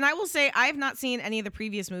will say I have not seen any of the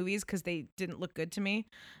previous movies because they didn't look good to me.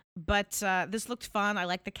 But this looked fun. I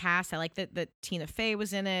liked the cast. I liked that Tina Fey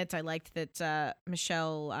was in it. I liked that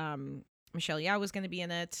Michelle Yeoh was going to be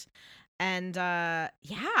in it. And I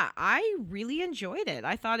really enjoyed it.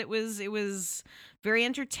 I thought it was very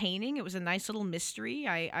entertaining. It was a nice little mystery.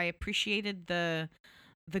 I appreciated the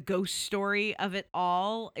ghost story of it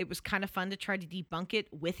all. It was kind of fun to try to debunk it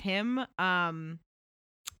with him.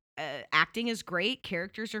 Acting is great.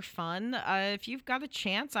 Characters are fun. If you've got a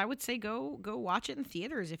chance, I would say go watch it in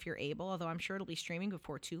theaters if you're able. Although I'm sure it'll be streaming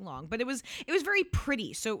before too long. But it was very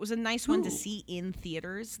pretty, so it was a nice one to see in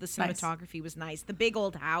theaters. The cinematography was nice. The big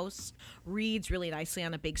old house reads really nicely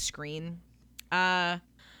on a big screen. And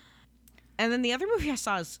then the other movie I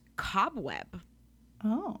saw is Cobweb.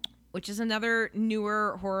 Oh. Which is another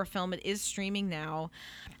newer horror film. It is streaming now,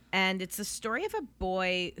 and it's the story of a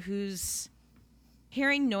boy who's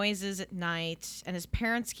hearing noises at night, and his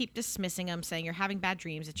parents keep dismissing him, saying, "You're having bad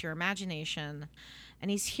dreams, it's your imagination." And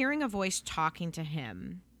he's hearing a voice talking to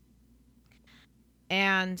him.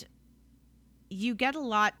 And you get a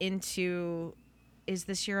lot into, is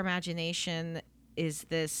this your imagination? Is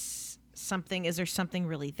there something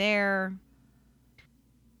really there?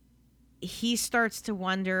 He starts to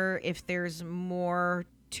wonder if there's more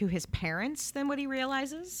to his parents than what he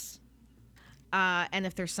realizes. And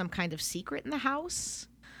if there's some kind of secret in the house.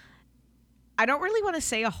 I don't really want to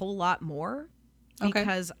say a whole lot more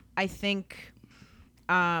because I think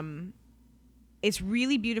it's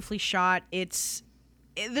really beautifully shot.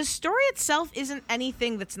 The story itself isn't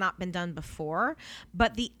anything that's not been done before,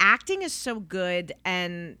 but the acting is so good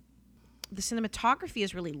and the cinematography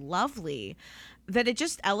is really lovely that it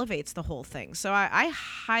just elevates the whole thing. So I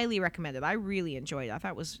highly recommend it. I really enjoyed it. I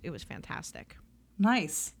thought it was fantastic.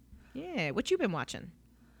 Nice. Yeah, what you been watching?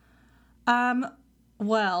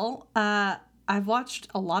 Well, I've watched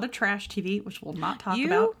a lot of trash TV, which we'll not talk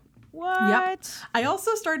about. What? Yep. I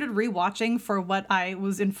also started rewatching for what I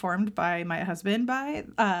was informed by my husband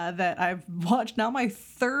that I've watched now my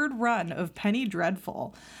third run of Penny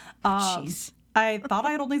Dreadful. Jeez. I thought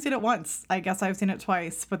I had only seen it once. I guess I've seen it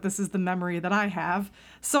twice, but this is the memory that I have.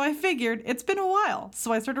 So I figured it's been a while.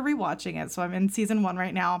 So I started rewatching it. So I'm in season 1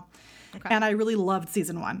 right now. Okay. And I really loved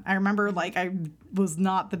season 1. I remember I was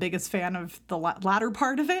not the biggest fan of the latter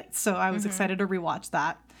part of it, so I was excited to rewatch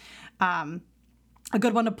that. A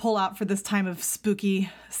good one to pull out for this time of spooky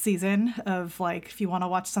season of if you want to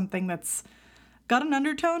watch something that's got an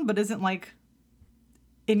undertone but isn't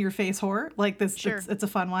in your face horror like this. Sure. It's a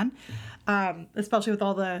fun one, especially with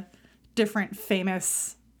all the different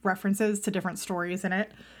famous references to different stories in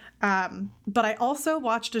it. But I also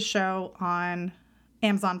watched a show on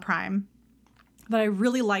Amazon Prime that I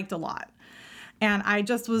really liked a lot. And I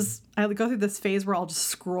go through this phase where I'll just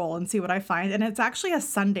scroll and see what I find. And it's actually a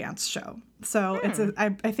Sundance show. So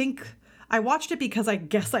I think I watched it because I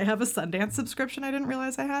guess I have a Sundance subscription I didn't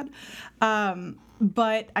realize I had.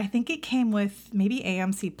 But I think it came with maybe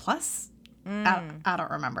AMC Plus. I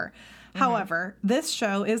don't remember. However, this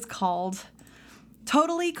show is called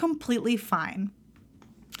Totally Completely Fine.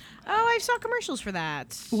 Oh, I saw commercials for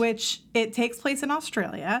that. Which it takes place in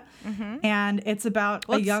Australia, and it's about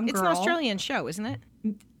a young girl. It's an Australian show, isn't it?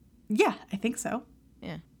 Yeah, I think so.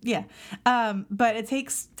 Yeah. Yeah. But it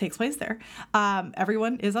takes place there.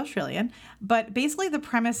 Everyone is Australian. But basically the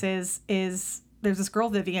premise is there's this girl,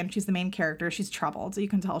 Vivian. She's the main character. She's troubled. So you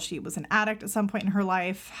can tell she was an addict at some point in her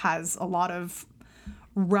life, has a lot of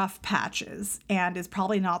rough patches and is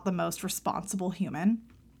probably not the most responsible human.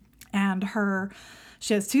 And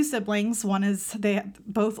she has 2 siblings. One is,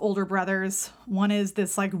 both older brothers. One is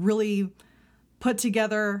this like really put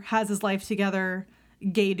together, has his life together,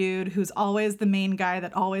 gay dude who's always the main guy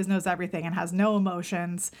that always knows everything and has no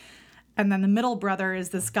emotions. And then the middle brother is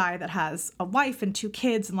this guy that has a wife and 2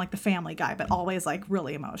 kids and like the family guy, but always like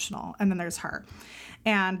really emotional. And then there's her.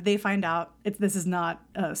 And they find out, this is not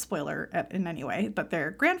a spoiler in any way, but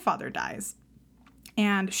their grandfather dies.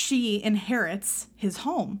 And she inherits his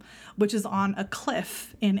home, which is on a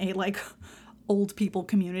cliff in a like old people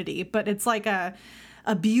community. But it's like a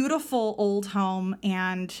beautiful old home,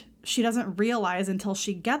 and she doesn't realize until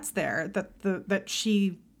she gets there that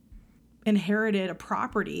she inherited a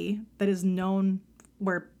property that is known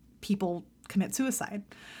where people commit suicide.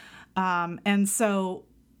 And so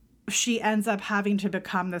she ends up having to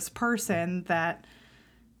become this person that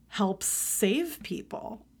helps save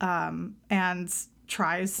people, and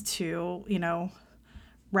tries to,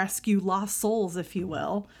 rescue lost souls, if you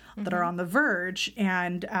will, that are on the verge.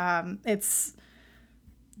 And it's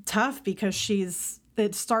tough because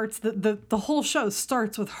the whole show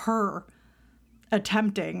starts with her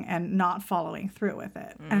attempting and not following through with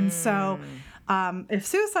it. And so if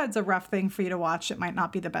suicide's a rough thing for you to watch, it might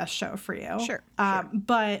not be the best show for you. Sure.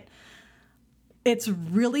 But it's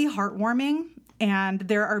really heartwarming, and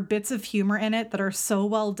there are bits of humor in it that are so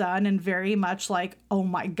well done and very much like, oh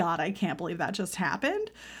my God, I can't believe that just happened.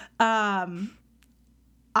 I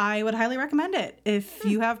would highly recommend it if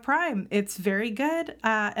you have Prime. It's very good.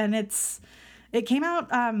 And it came out,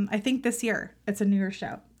 I think this year. It's a newer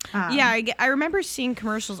show. I remember seeing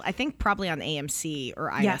commercials, I think probably on AMC or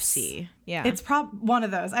IFC. Yes. Yeah. It's one of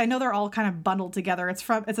those. I know they're all kind of bundled together. It's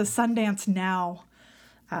a Sundance Now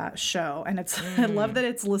show, and I love that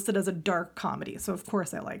it's listed as a dark comedy, so of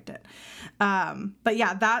course I liked it. But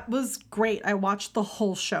yeah, that was great. I watched the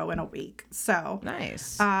whole show in a week. So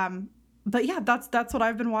nice. But yeah, that's what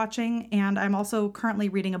I've been watching, and I'm also currently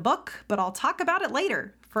reading a book, but I'll talk about it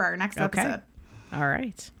later for our next episode. All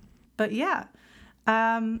right. But yeah.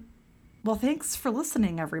 Well, thanks for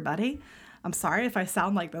listening, everybody. I'm sorry if I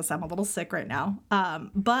sound like this. I'm a little sick right now.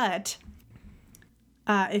 But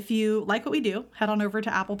if you like what we do, head on over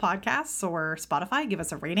to Apple Podcasts or Spotify, give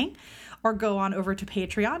us a rating, or go on over to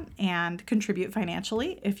Patreon and contribute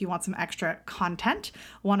financially if you want some extra content,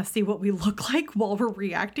 want to see what we look like while we're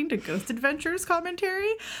reacting to Ghost Adventures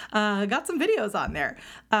commentary. Got some videos on there,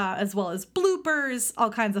 as well as bloopers,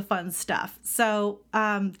 all kinds of fun stuff. So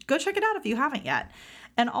go check it out if you haven't yet.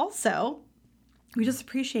 And also, we just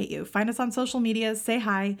appreciate you. Find us on social media, say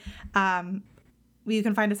hi. You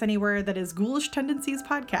can find us anywhere that is Ghoulish Tendencies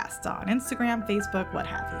Podcast, on Instagram, Facebook, what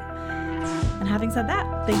have you. And having said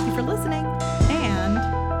that, thank you for listening, and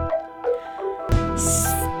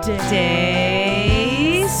stay